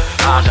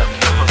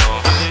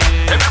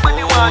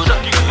 See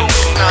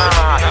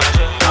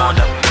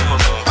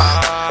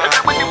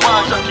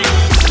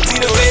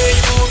the way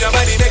you move your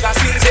body, make a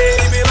scene, say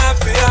you be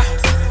mafia.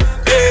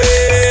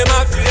 Hey,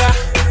 mafia.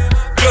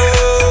 Yo,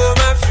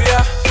 mafia.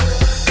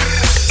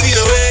 See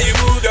the way you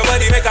move your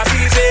body, make a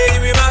scene, say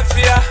you be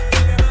mafia.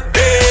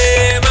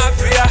 Hey,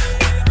 mafia.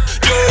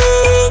 Yo,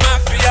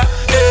 mafia.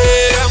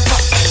 Hey,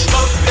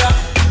 mafia.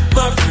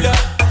 Mafia.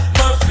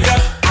 Mafia.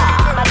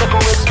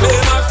 Hey,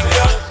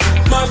 mafia.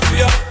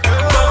 Mafia.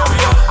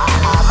 Mafia.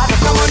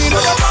 Someone in the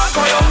back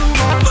for you.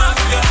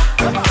 Mafia.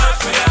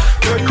 Mafia.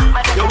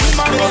 Your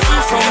woman must be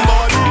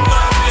somebody.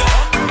 Mafia.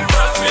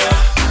 Mafia.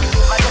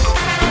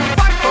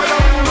 Fight for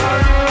your woman.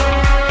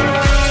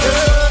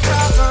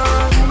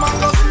 You must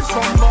go see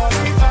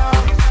somebody.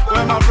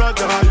 Well, my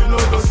brother, you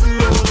know go see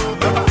you.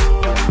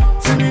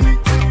 Tinini,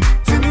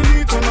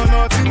 tinini, tonana,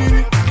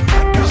 tinini.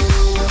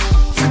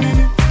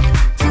 Tinini,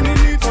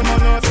 tinini,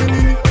 tonana,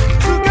 tinini.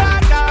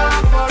 Together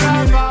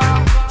forever.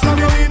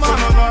 Tinini,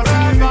 tonana,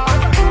 forever.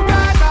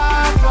 Together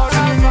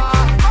forever.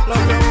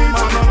 Love the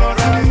woman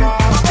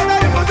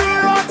forever. Do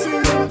your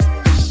thing.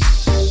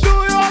 Do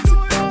your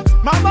thing.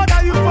 My mother,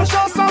 you for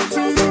show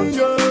something.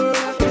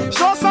 Yeah.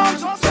 Show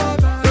something.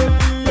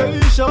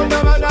 Yeah. Show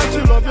them that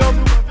you love your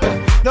boo.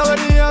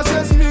 Nobody else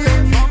is me.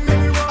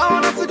 I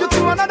wanna take you to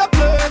another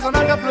place,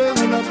 another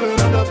place, another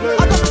place, another place.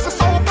 I don't miss a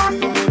soul man.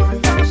 In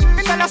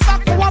the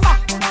sack of water.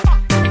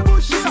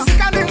 She's a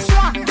sick and in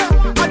swag.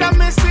 I don't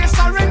miss this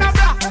arena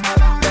black.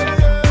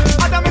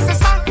 I don't miss a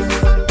song.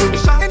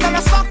 In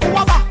the sack of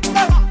water.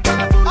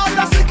 I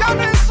don't sick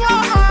and in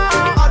swag.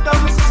 I don't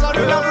miss this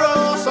arena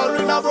bro,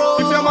 arena bro.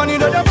 If your money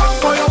don't back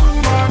for your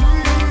woman,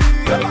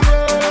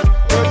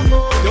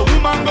 your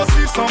woman go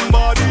see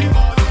somebody.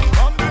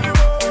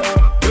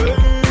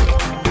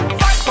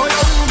 Fight for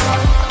your woman.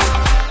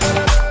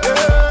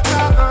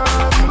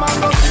 Man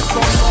go see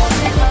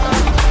somebody.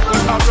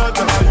 Well, my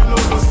brother, you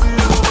know go see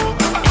you.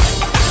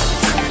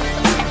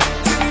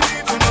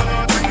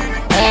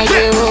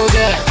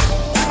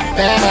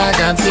 I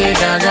can take a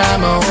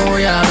gamma, oh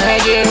yeah,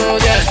 make you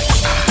get.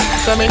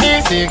 So me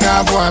need to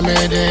come for me,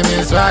 they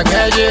miss what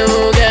make you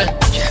get.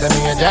 Send me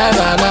a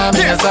driver, now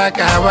me a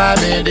sucker, why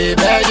me the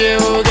beg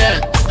you get.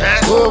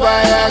 Go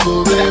by ya,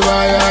 go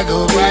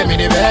by me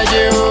the beg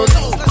you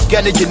get.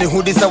 Get the Jenny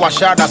who this was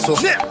shada so.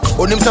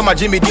 Onim sama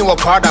Jimmy din wa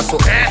kwada so.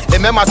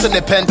 Remember say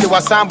the penti wa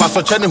samba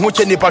so cheni hu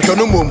cheni passion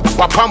mum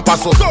wa pampa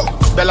so.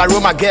 Bella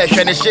Roma girl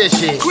shene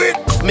sheshe.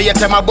 Me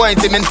yet my boy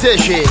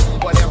intimentation.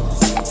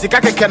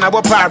 Sika keke na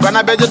bo par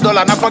bana beje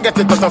dollar na forget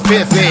it to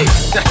fefe.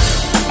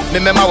 Me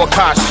mema wa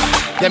cash.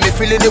 Ya me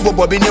feeling the bo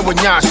bobi ni wo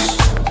nyash.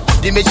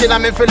 Di me china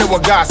me feeling wo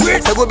gas.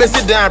 Se go be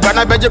sit down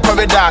bana beje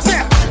corridors.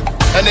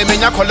 Ene me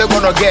nya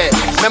college no get.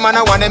 Me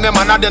mana wane me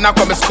mana de na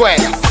come square.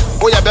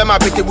 Oya be ma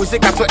pete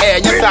busika to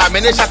air nya sa me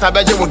ne shata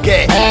beje wo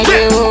get.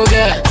 Beje wo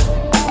get.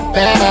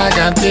 Bema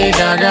can take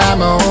a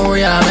gamma, oh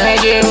yeah,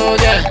 beje wo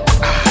get.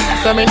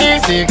 So me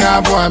need to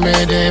come for me,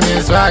 they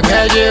miss what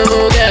beje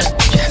wo get.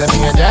 Send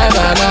me a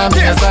driver, now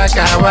me a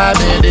sucker, why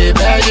me the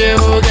beje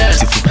wo get.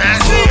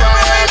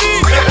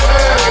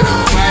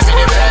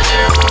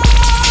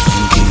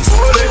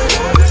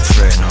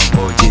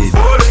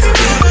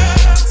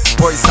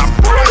 Boys up.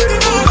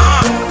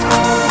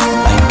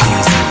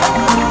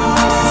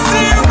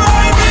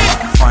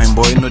 Fine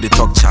boy, no they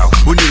talk chow.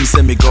 Who didn't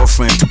send me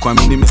girlfriend to come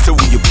in? Me say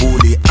we you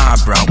bully,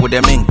 Abra, with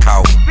them in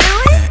cow.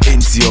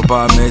 Ain't your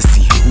bar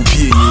mercy. Who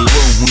be ye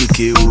who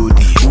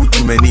KOD? Who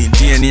too many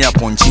DNA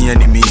upon chin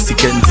enemy?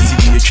 Sick and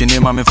TV, you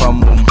name me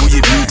from who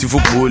you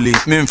beautiful bully.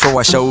 Men for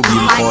what shall be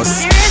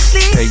boss.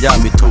 Hey, yeah,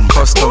 me too.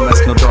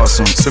 Customers no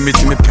Dawson. So me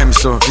to me pem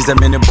so. Is a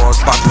mini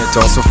boss, pack me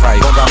to also 5.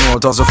 But I know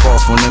it also 4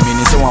 for no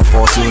meaning, so 1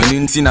 4. So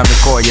in Intina me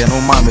call, yeah,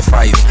 no man me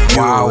 5.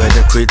 Wow,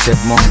 the created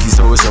monkey,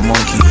 so it's a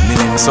monkey.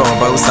 Meaning so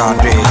about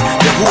Saturday.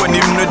 The who and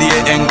him no the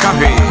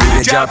encahe.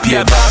 The job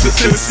here, but the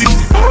filthy.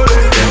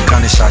 Them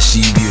kind of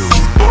shashi view.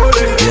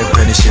 Yeah,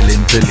 penny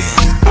shilling pilly.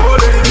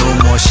 No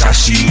more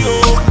shashi.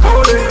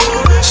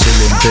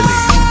 Shilling pilly.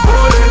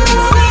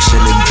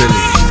 Shilling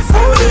pilly.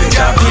 The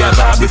job here,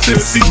 but the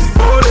filthy.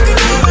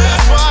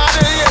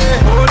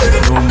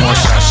 No more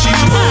shashi.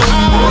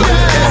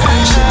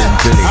 Shilling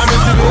pilly.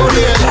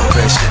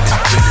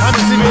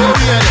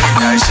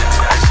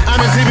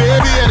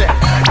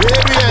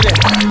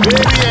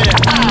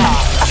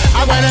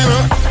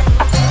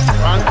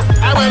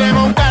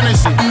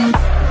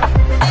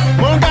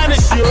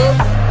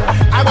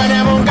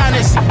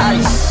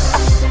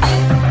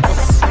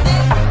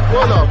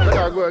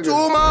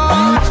 Too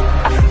much.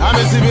 I'm a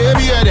see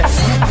baby at it.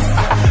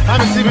 I'm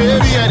a see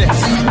baby at it.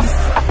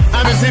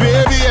 I'm a see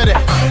baby at it.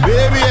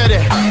 Baby at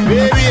it.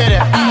 Baby at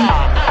it.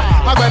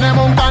 I'm gonna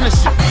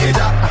monkanish.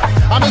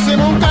 I'm a see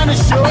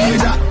monkanish.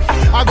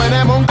 I'm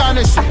gonna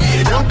monkanish.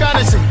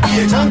 Monkanish.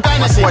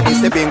 Monkanish. What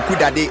is the being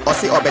good at day or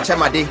say or better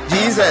my day?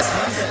 Jesus.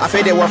 I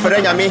feel they were for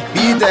me,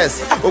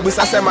 beaters.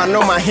 Obusasa man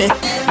no my he,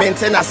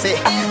 maintain a say,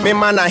 me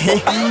man a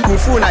he,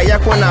 Kufuna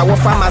Yakona, what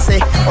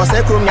pharmacy, or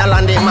Sekrum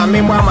Yalande, my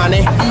memoir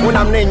money,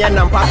 Unam Nyan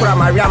and Papa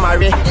Maria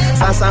Marie,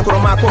 Sansan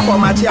Kroma, Coco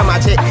Machia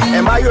Mache,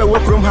 and my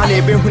work room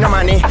honey, Bihuna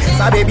money,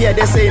 Sababy,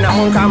 they say,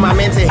 Namonka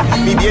Mamente,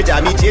 Bibia,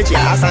 Michi,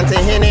 Asante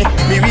Hene,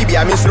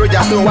 Bibia, Miss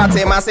Roja, so what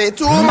I must say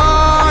too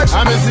much.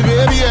 I'm a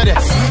baby at it.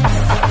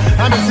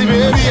 I'm a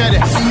baby at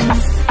it.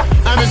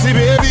 I'm a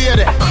baby at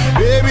it.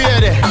 Baby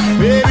at it.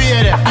 Baby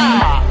at it.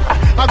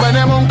 I'm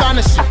gonna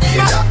monkanish.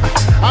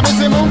 I'm a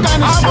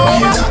monkanish.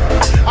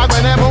 I'm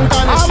gonna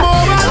monkanish.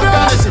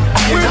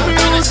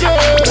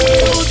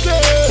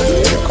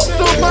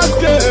 Super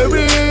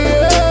scary.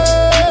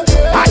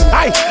 Hi.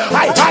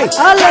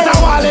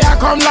 Shatawale, I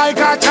come like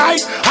a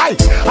kite. Hi.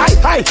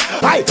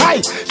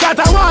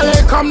 Shatawale,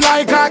 come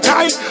like a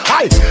kite.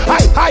 Hi.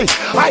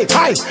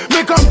 Me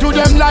come to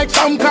them like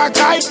some kite.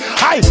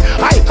 Hi.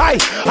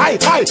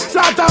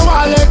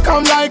 Shatawale,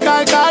 come like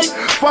a kite.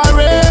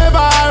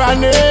 Forever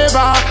and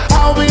ever,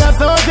 I'll be a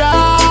soldier.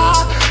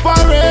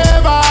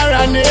 Forever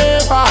and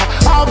ever,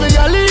 I'll be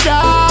a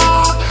leader.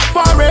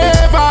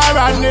 Forever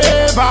and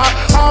ever,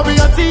 I'll be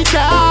a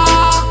teacher.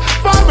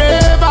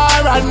 Forever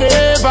and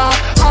ever,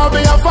 I'll be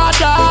your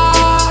father.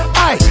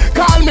 Aye,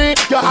 call me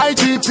your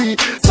IGP.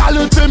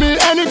 Salute to me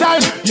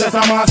anytime. Yes,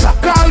 I'm master.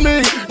 Call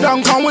me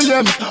Duncan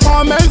Williams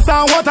or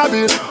Mensa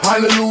Waterbill.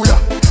 Hallelujah.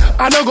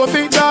 I don't go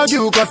fit dog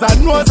you, cause I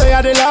know say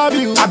I love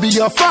you. I be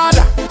your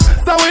father.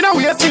 So we don't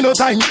waste no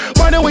time.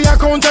 Money we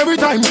account every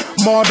time.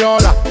 More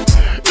dollar.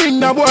 In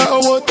the boy,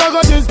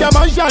 Togo this game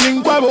and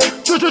shining quavo.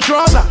 Chuchu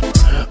trouser.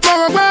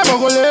 Mogo quavo,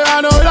 go lay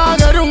on the long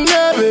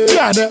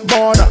yeah, the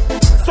border.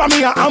 So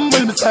me a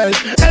humble myself.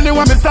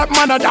 Anyone me step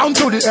man down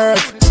to the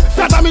earth.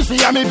 Shut up me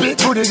she and me beat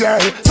to the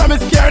girl. So me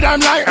scared I'm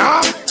like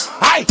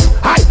Hi.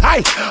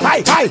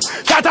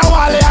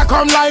 Shatawale I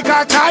come like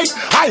a kite.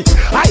 Hi.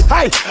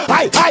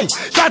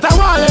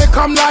 Shatawale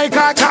come like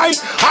a kite.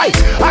 Hi.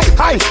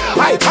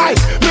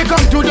 Me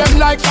come to them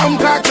like some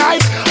kite.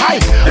 Hi.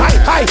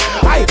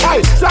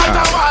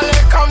 Shatawale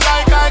come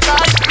like a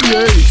kite.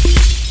 Yeah.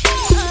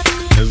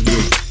 Let's go.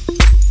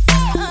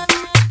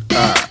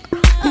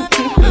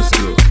 Let's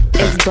go.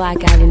 It's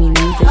Black Avenue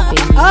music,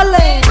 baby.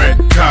 Red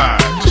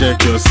card.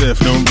 Check yourself,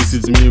 don't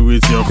visit me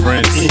with your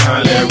friends.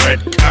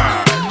 Red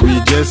card. We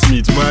just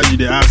meet while you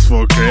they ask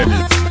for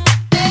credit.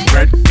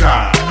 Red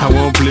card. I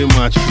won't play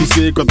much. You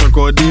say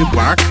Kotoko day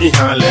back.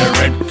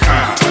 Red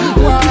card.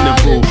 Open the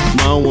bowl.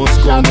 Man wants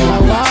combo.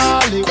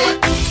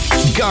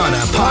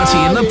 Ghana Party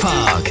in the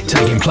Park,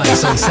 taking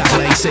place on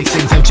Saturday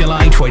 16th of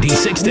July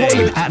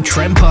 2016 at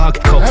Trent Park,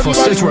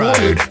 Cockfosters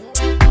Road.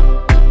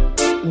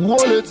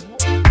 Wallet,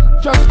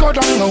 just go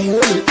down and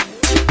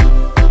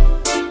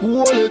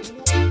wallet.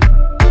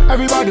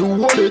 Everybody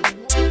wallet.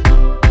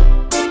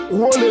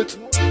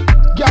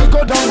 Girl,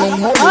 go down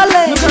and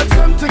wallet. You got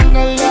something I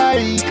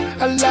like.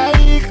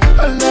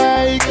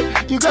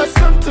 You got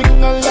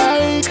something I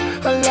like.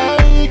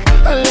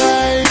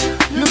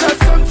 You got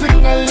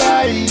something I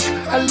like.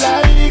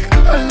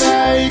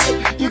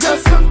 You got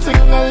something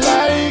I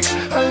like.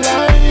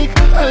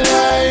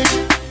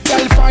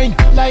 Girl, fine,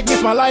 like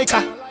Miss Malika.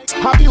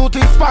 Her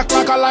beauty spark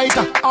like a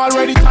lighter.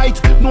 Already tight,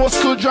 no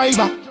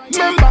screwdriver.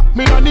 Remember,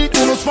 me no need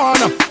no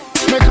spanner.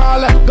 Me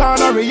call her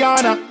Ghana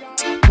Rihanna.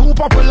 Too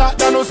popular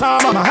than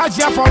Osama. My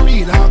Hajia for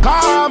real,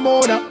 come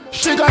on.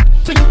 She got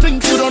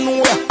things you don't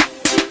know.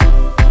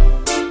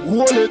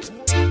 Wallet.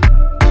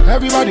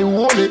 Everybody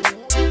wallet.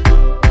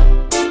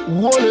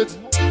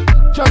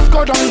 Just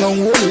go down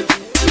and wallet.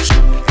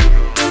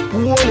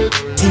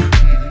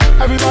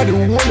 Everybody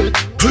wallet.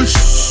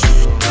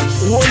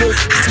 Wallet.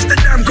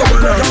 Go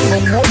down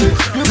and wallet.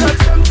 You got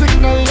something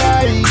I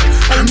like.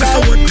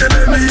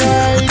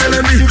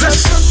 You got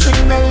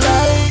something I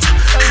like.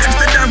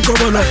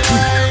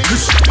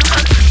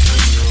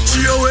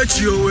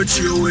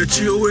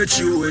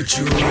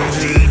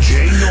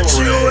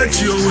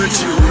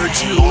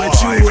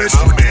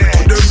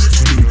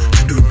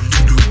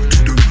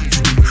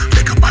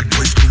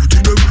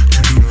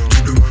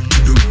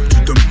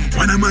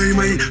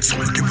 So I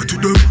give it to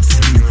them.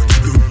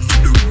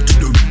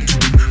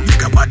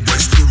 Make a bad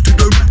boys through to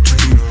them.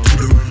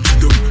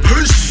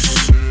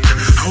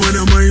 I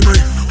wanna my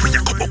when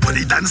you come up on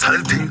the dance hall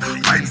thing.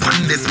 Fine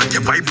pan this, make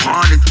you vibe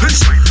on it.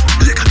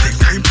 You can take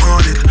time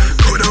on it.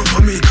 Go down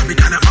for me, cause me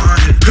kinda on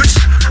it.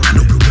 I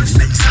know we was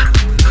nice.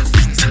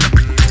 Beats and a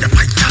beat to your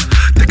fight.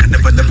 They can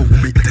never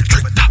with me in the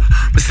tractor.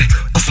 Me say,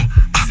 cause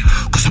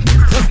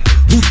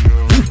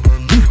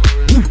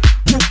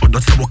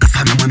that's the walk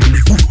asana man and me.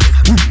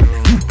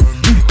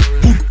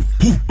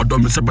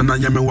 Me say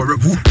banana me worry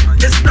who.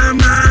 It's not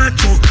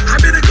macho. I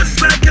be the good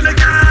slack in the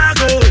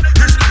cargo.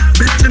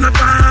 Bitch in the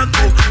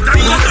bago.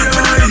 That's not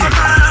the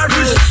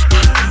virus.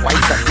 Why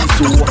is that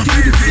so?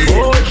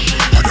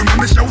 I don't want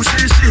me show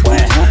shit.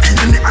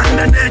 And the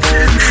other neck.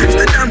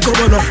 The damn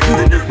cover up.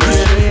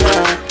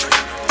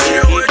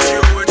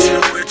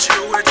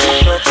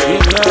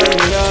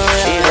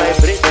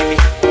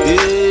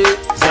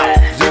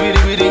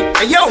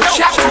 Yo,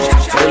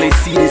 Tell they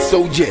see the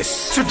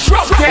soldiers to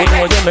drop that.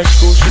 When you make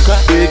school,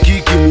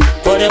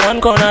 for the one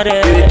corner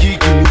there.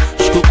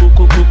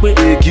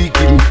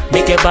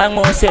 Make a bang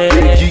more say.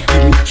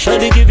 Shall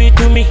they give it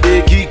to me?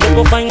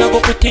 Go find, I go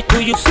put it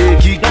to you.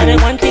 Now the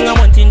one thing I'm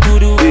wanting to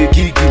do,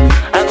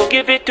 I go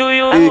give it to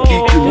you.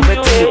 Who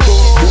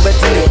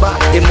bet in the bar?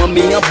 A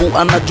mommy abu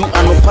anaju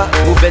anopa.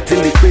 Who bet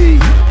in the pay?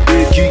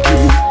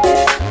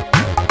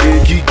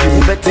 Who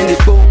bet in the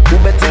go? Who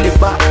bet in the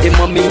bar? A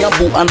mommy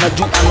abu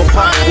anaju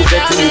anopa. Who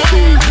bet in the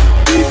pay?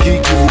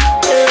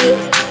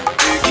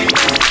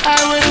 I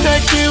will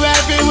take you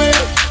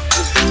everywhere.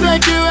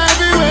 Take you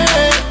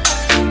everywhere.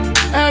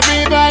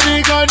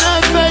 Everybody gonna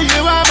say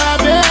you are my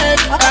babe.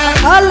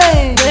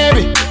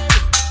 Baby,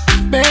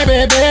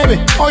 baby, baby.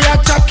 Oh yeah,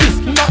 chop kiss,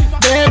 my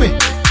baby.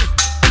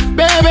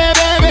 Baby,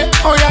 baby.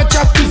 Oh yeah,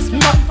 chop kiss,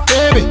 my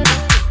baby.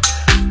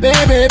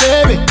 Baby,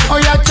 baby. Oh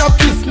yeah, chop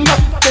kiss, my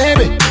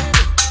baby.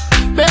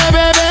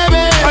 Baby,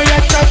 baby. Oh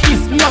yeah, chop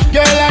kiss, my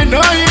girl. I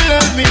know you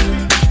love me.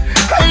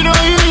 I know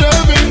you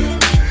love me.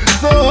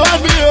 So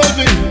hold me.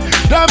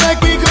 Don't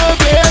make me go,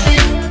 baby.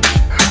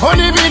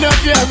 Only be not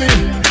fear me.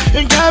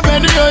 In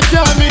cabin, you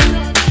tell me.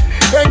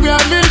 Make me a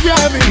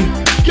me.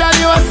 Girl,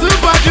 you are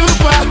super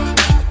duper.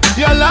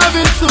 Your love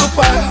is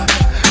super.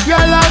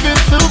 Your love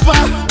is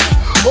super.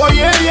 Oh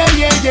yeah.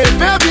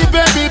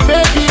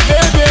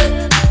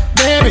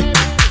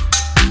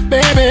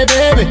 Baby.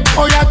 Baby.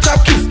 Oh yeah,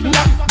 chop kiss,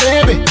 my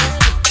baby.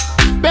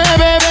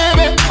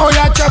 Baby. Oh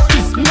yeah, chop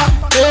kiss, my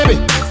baby.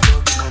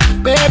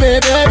 Baby.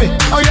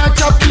 Oh yeah,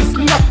 chop kiss,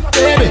 my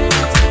baby.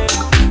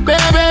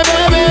 Baby.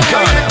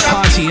 Ghana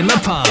Party in the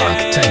Park,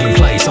 taking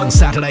place on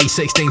Saturday,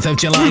 16th of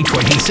July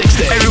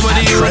 2016.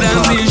 Everybody, you would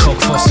dance,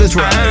 Cockfosters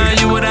Road.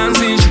 You would dance,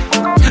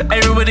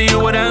 everybody, you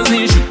would dance,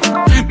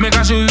 make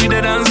I show you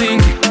the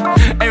dancing.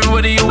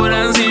 Everybody, you would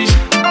dance, you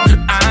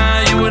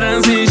would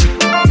dance,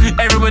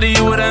 everybody,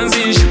 you would dance,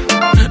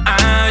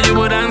 you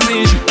would dance.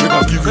 Make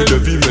I give you the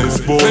female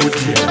sport.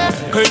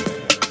 Hey.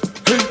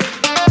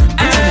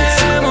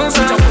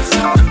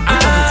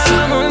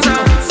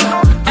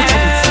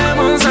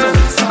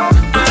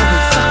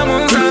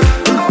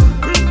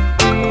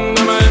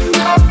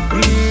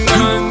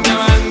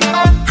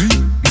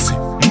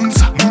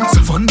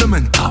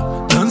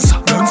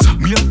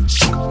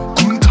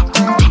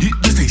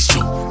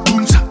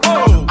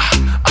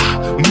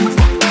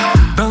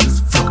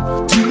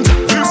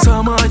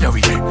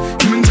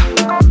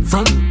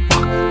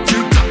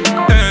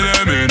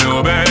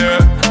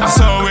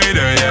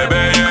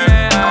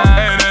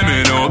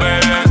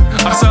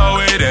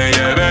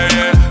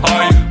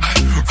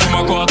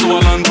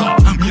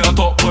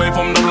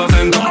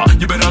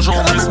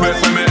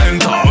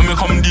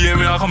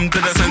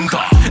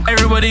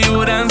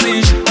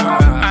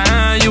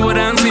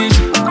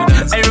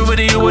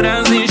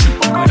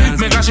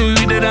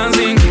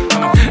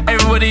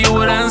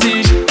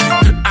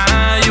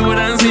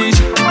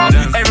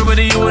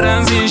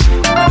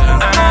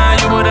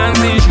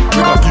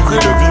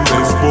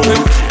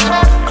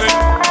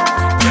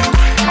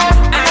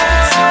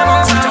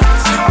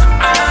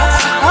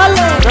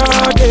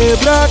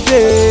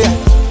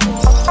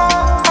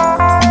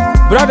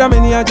 Brother,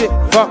 many a day,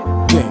 fuck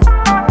yeah.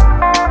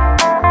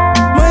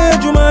 My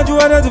Jumaju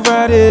are the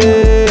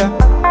Friday.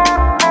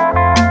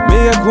 Me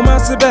a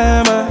Kumasi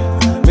Bama.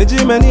 Me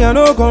Jimmy, I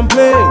no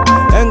complain.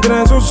 And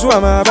Grand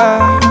Swama ba.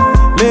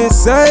 Me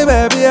say,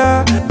 baby,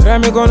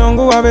 Rami gonna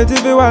go a bit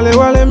if you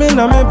wale, me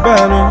na me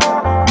bano.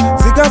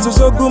 Sikasu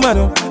so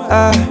gumano.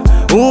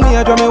 Umi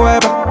a drum me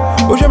wiper.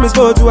 Uja me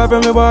sport to a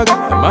me burger.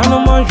 Man, no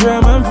more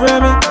drum, I'm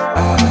frame.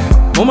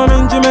 Mama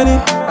Minjimeni.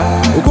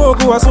 Ugo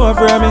was so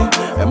frame.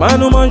 A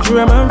man who wants you,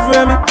 a man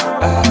for me.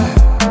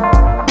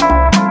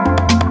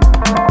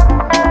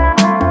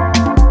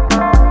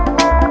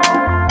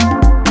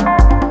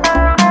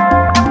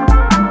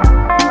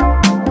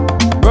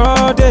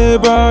 Brody,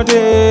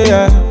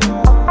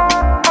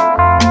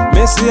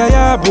 Messi, I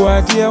have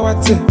boy, dear,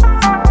 what's it?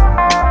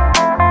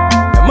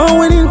 A man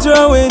winning to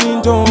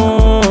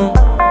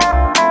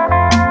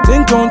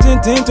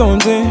Tinton.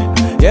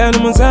 Yeah, no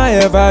one's I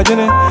have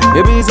vagina.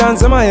 Baby,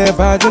 sans my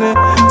vagina.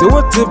 To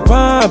what the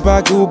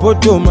papa to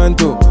put to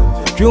manto.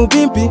 You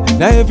pimpi,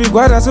 now every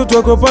quarter so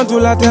talk upon to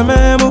la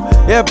tememo.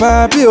 Yeah,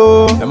 papi,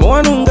 oh, and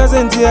one who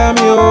doesn't hear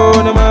me,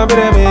 oh, no man,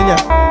 Bremenia.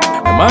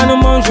 A man who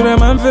wants you, a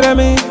man for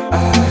me.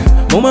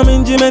 Mama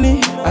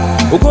Minjimeni,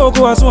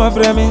 Ukoko was one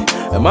for me.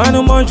 A man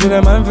who wants you,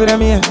 a man for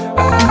me.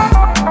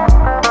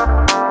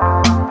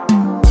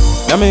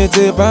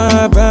 Namete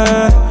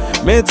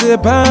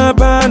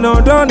papa,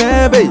 no don't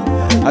have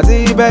I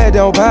see bed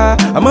over.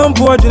 I'm on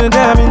board in a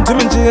damn into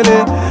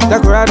Chile.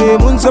 Takurade,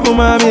 Munsamu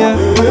Mamia.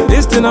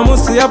 This thing I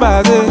must see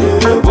about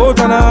it. Vote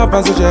on our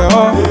passage.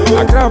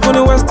 I craft on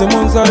the Western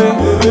Monsari.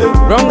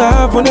 Wrong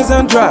half on the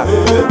Central.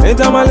 Ain't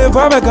a male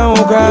for a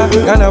Kamuka.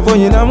 Gana for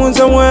you, I'm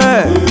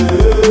somewhere.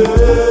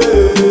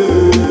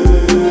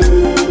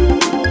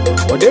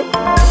 What do?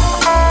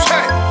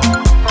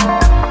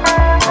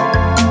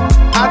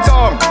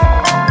 Atom.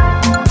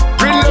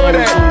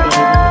 Reloaded.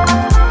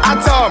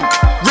 Atom.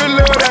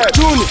 Reloaded.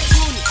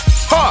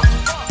 Ha!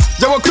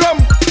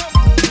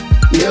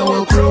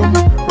 will come.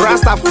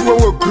 Rasta fuwa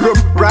will come.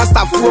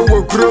 Rasta fuwa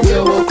will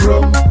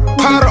come.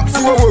 Hard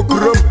fuwa will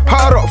come.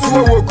 Hard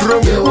fuwa will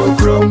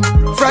come.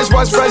 Fresh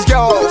boys, fresh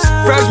girls.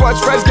 Fresh boys,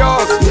 fresh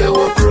girls.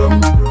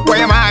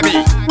 Where am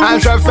I? I'm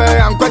Shafe,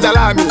 I'm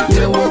Kwajalami.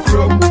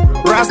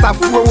 Rasta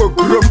fuwa will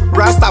come.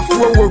 Rasta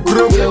fuwa will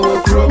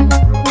come.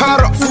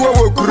 Hard fuwa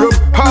will come.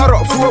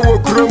 Hard fuwa will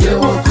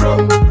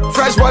come.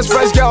 Fresh boys,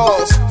 fresh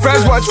girls.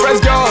 Fresh boys, fresh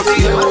girls.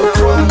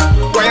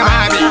 Where am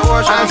I?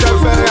 I'm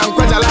Shafe, I'm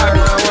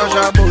Kwajalami.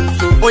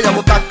 Oya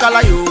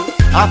mutakala yo,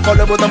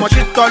 akole botomo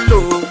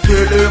shikolo.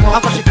 Telemo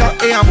afashika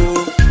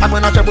eamo,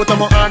 amena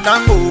chabotomo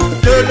andango.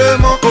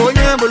 Telemo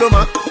onye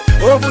buloma,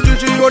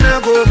 ofujuchi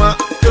onegoma.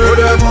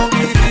 Telemo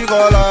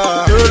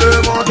gidikola,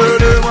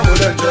 telemo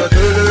bulende.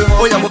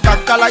 Telemo oya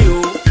mutakala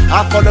yo,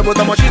 akole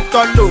botomo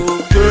shikolo.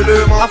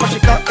 Telemo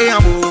afashika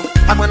eamo,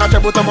 amena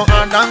chabotomo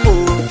andango.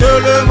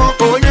 Telemo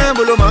onye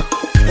buloma,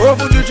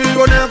 ofujuchi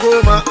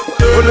onegoma.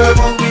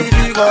 Telemo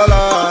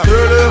gidikola,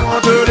 telemo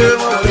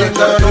bulende.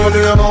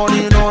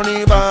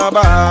 Noni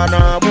baba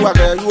na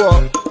buake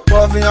yuo.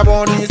 Puffin a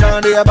boni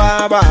Sunday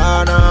baba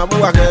na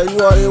buake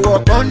yuo. Ewo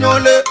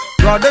konyole,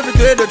 rade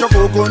fite de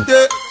choko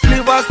konte.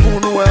 Silver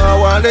spoon we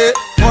awale.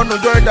 Mono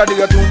joy daddy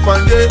get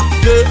tumpanje.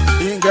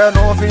 Inge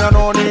no fi a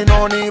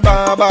noni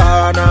baba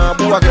na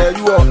buake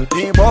yuo.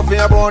 Ni puffin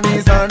a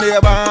boni Sunday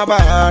baba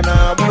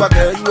na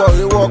buake yuo.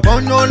 Ewo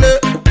konyole,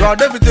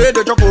 rade fite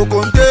de choko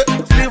konte.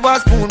 Silver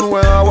spoon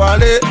we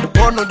awale.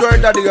 Mono joy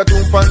daddy get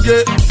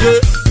tumpanje.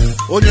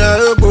 Onye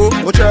ego,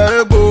 oche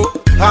ego.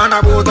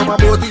 Hana bota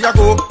maboti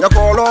yako,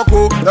 yako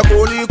loko,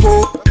 yako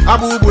liko.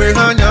 Abubwe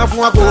hanya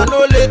fuako.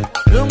 Anole,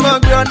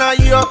 yungangwe na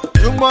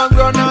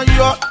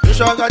yo.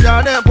 Nishaga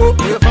janepo,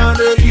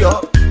 efande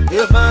yo.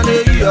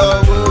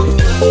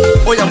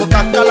 Oya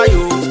mukakala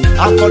yo.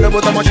 Akole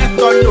bota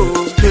moshikolo.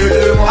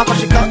 Telemo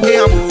afashika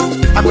eamo.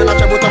 Akwena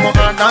chabota mo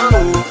andango.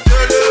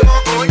 Telemo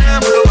onye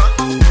muloma.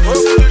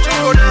 Ofuchi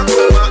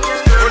onegoma.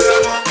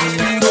 Telemo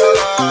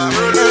gidikola.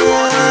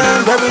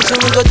 Very soon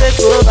we go take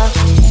over.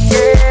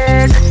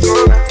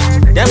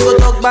 Them go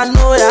talk about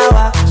no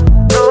yawa.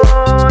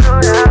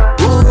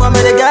 Ooh, I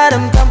made the guy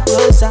them come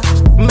closer.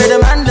 Made the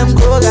man them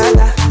go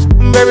gaga.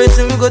 Very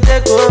soon we go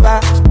take over.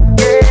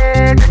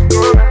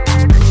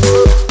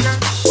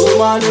 Oh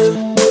madu,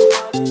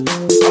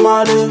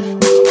 amadu,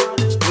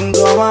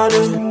 go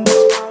amadu,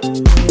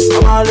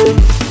 amadu,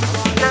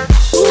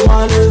 oh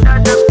madu,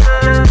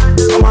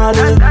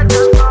 amadu,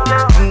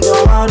 go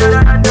amadu,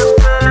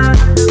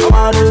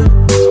 amadu.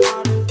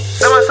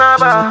 Nama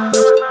Saba,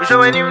 we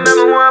showing him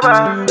number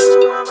one.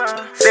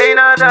 Say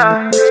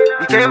nada,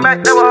 he came back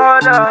never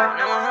harder.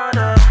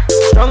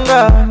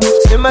 Stronger,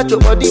 slim at your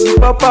body, the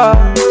papa.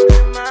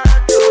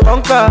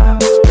 Conquer,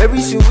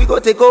 very soon we go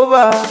take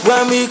over.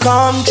 When we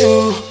come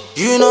through,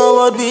 you know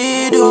what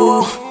we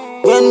do.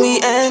 When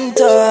we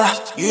enter,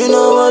 you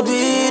know what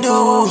we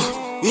do.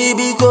 We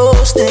be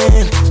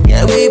coasting,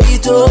 yeah we be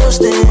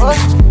toasting.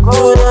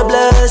 To the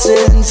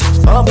blessings,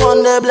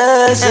 upon the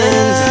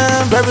blessings.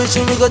 Very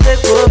soon we go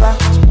take over.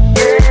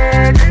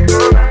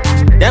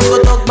 Them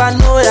go talk about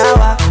no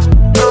yawa.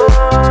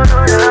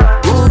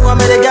 Ooh, I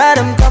made the guy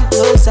them come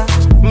closer.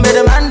 Made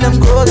the man them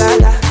go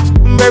gaga.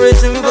 Very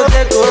soon we go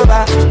take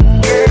over.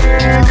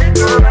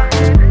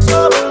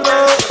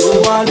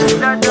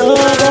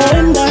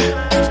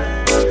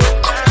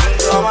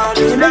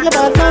 You make a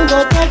bad man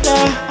go gaga.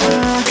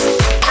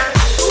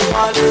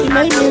 You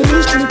make me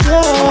reach to go.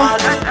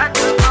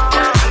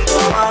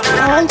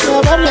 I want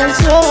your body and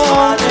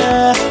soul,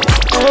 yeah.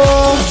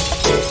 Oh,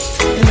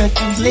 you make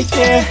me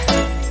flicker,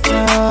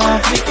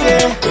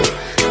 flicker.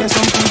 There's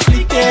something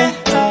flicker,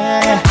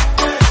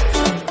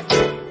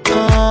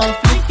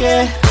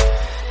 flicker.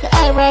 The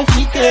eyebrow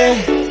flicker.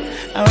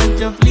 I want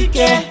your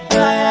flicker,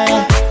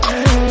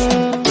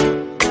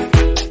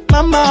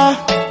 Mama.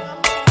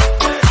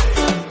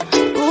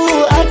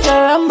 Ooh, I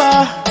caramba.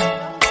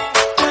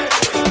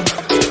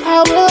 I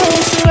will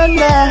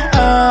surrender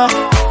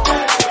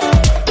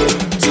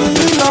to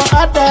you, no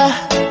other.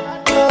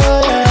 Oh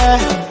yeah.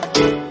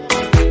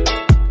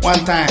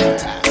 One time,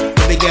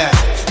 baby girl,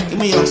 give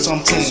me on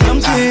something.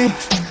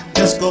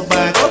 Let's go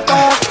back.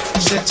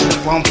 Shit to the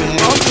pumping.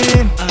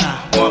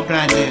 More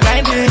grinding.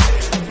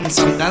 And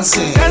some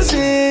dancing. And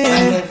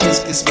let this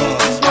kiss go.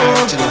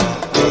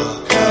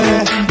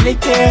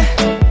 Flicker,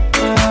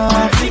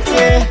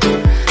 flicker.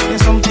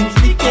 There's something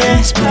flicker.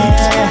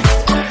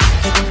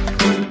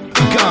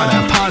 Ghana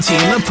Party in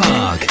the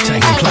Park,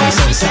 taking place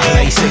on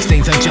Saturday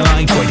 16th of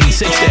July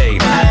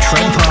 2016 at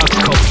Trent Park,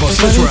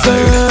 Cockfosters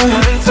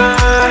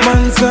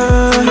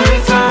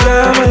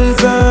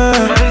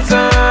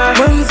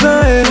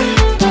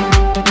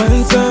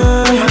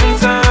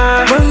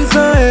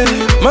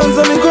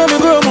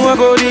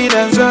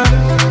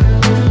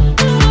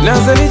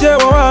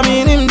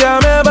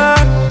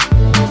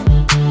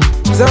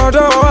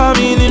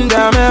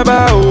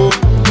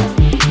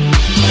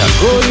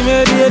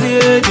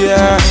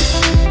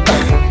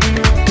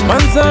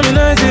Mansa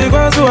mina isi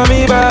kwa suwa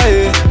mi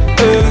bae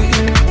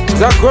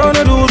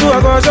Zakrona dudu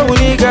akosha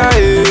unika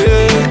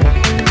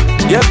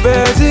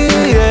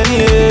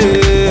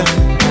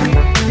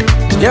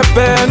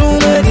Yepenu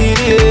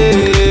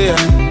medidie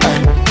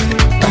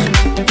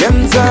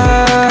Yenza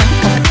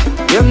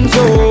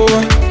Yenzo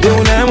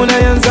Yeuna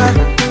yenza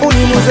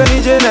Uni muze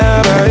nije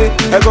nabae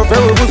Eko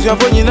fewe busi ya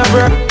fonyi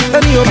nabra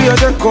Tani obi ya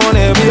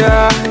chakone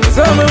bia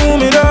Zame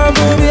umida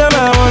bubi ya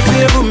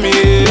mawasi ebumi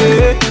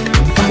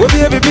Wobi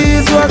ya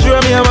bibizu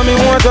ajura mi ya mami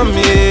mwata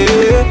mi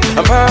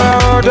Ampara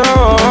odo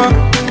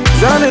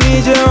Zane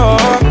nije o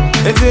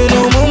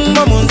Etinu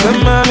mumba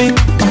munsamami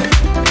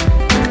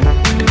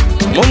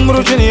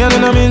Mumru chini ya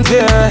nina minti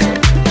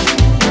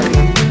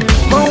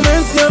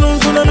Maumensi ya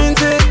nunzuna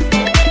minti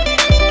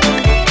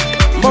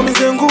Bomi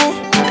zengu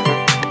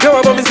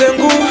Yawa bomi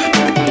zengu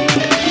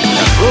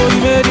Nakoi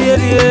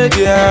medie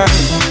dia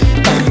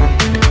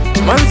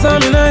Mansa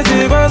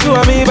minaisi kwa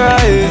suwa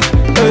mibae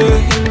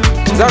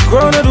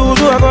Zakrona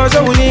duzu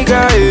akosha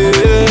unika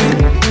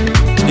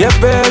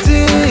Yepeti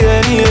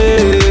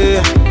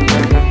yenie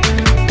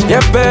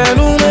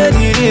Yepenu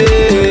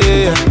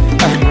medie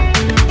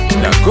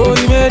Nakoi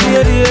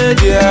medie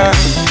dia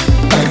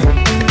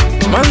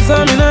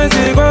Mansa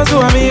minaisi kwa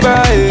suwa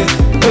mibae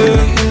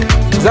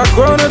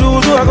Zakrona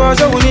duzu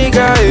akosha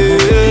unika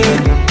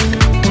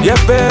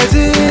Yepeti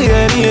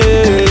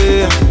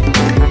yenie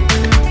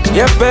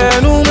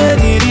Yepenu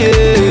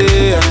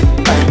medie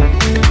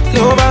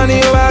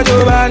Yobani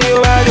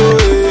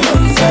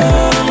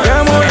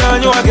Yamo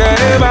yanyo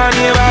akere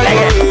bani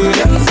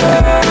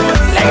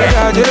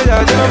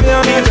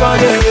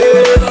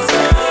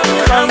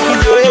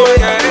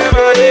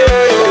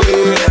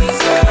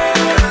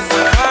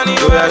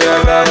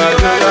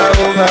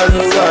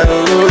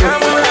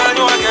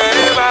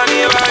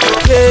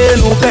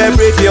nous fait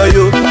break your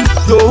yo,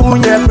 yo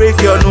unye break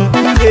your no,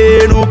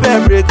 nous fait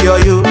break your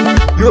yo,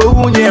 yo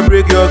unye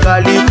break your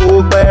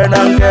calico, ben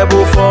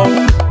ngebo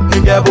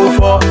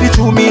fo,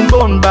 itu min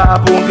bon ba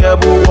bu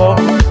ngebo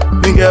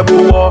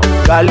wo,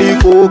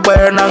 calico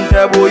ben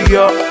ngebo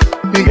yo,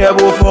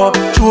 ngebo fo,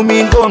 tu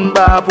min bon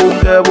ba bu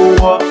ngebo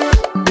wo,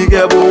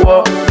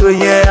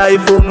 onye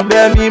iPhone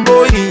be mi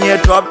mo inye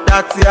drop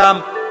that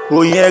yam,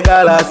 onye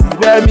Galaxy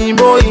be mi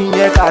mo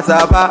inye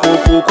cassava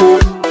okoko.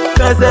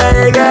 Kese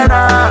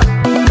egena,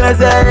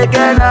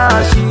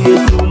 she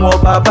is sumo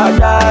papa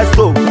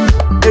jasto.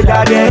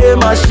 Ejage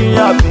machine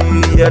api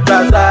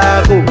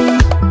yetrasago.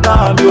 Na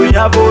mi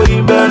oyavo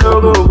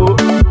imenogo.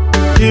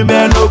 You go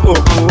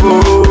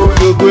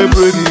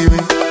break me.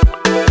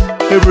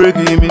 You go break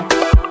me.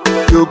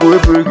 You go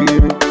break me.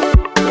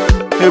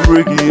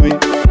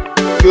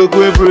 You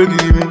go break me.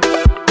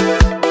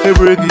 You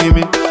break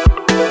me.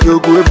 You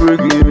go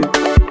break me.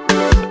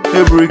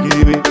 You break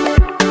me.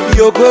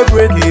 You go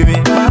break me,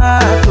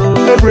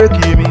 you break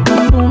me,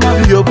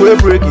 you go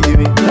break me,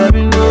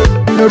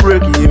 you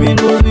break me,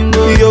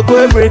 you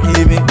go break me,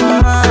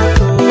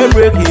 you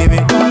break me,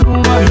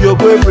 you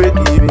go break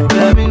me,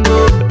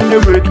 you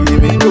break me.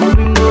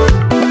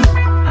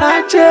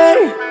 Ache,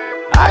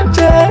 I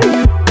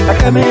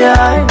come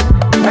here.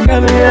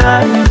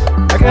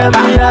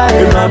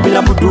 Enami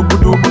ya budu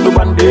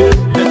bande,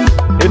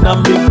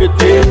 enami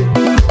pete,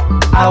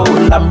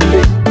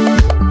 aolamile,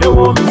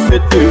 ewo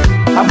misete.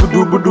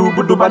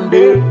 Budu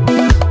bande,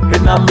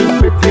 enami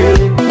pete,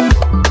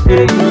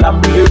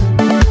 elamile,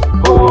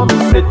 oh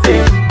misete.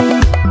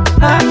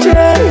 Ache,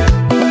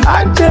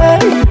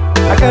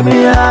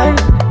 akamiya,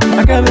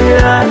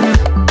 akamiya,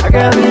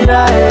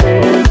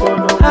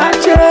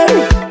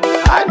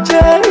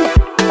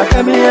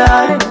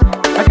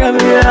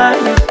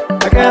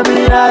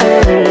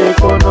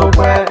 kono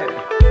kwe.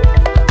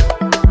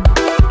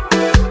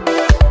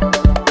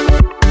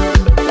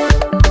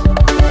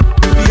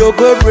 You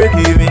go break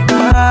me,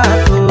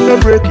 you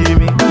break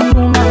me,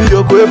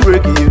 you go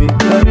break me,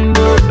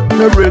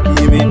 you break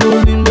me,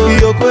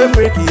 you go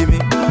break me.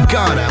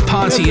 Ghana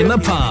Party in the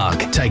Park,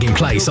 taking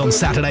place on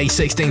Saturday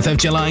 16th of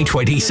July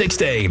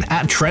 2016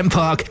 at Trent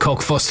Park,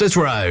 Cockfosters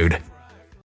Road.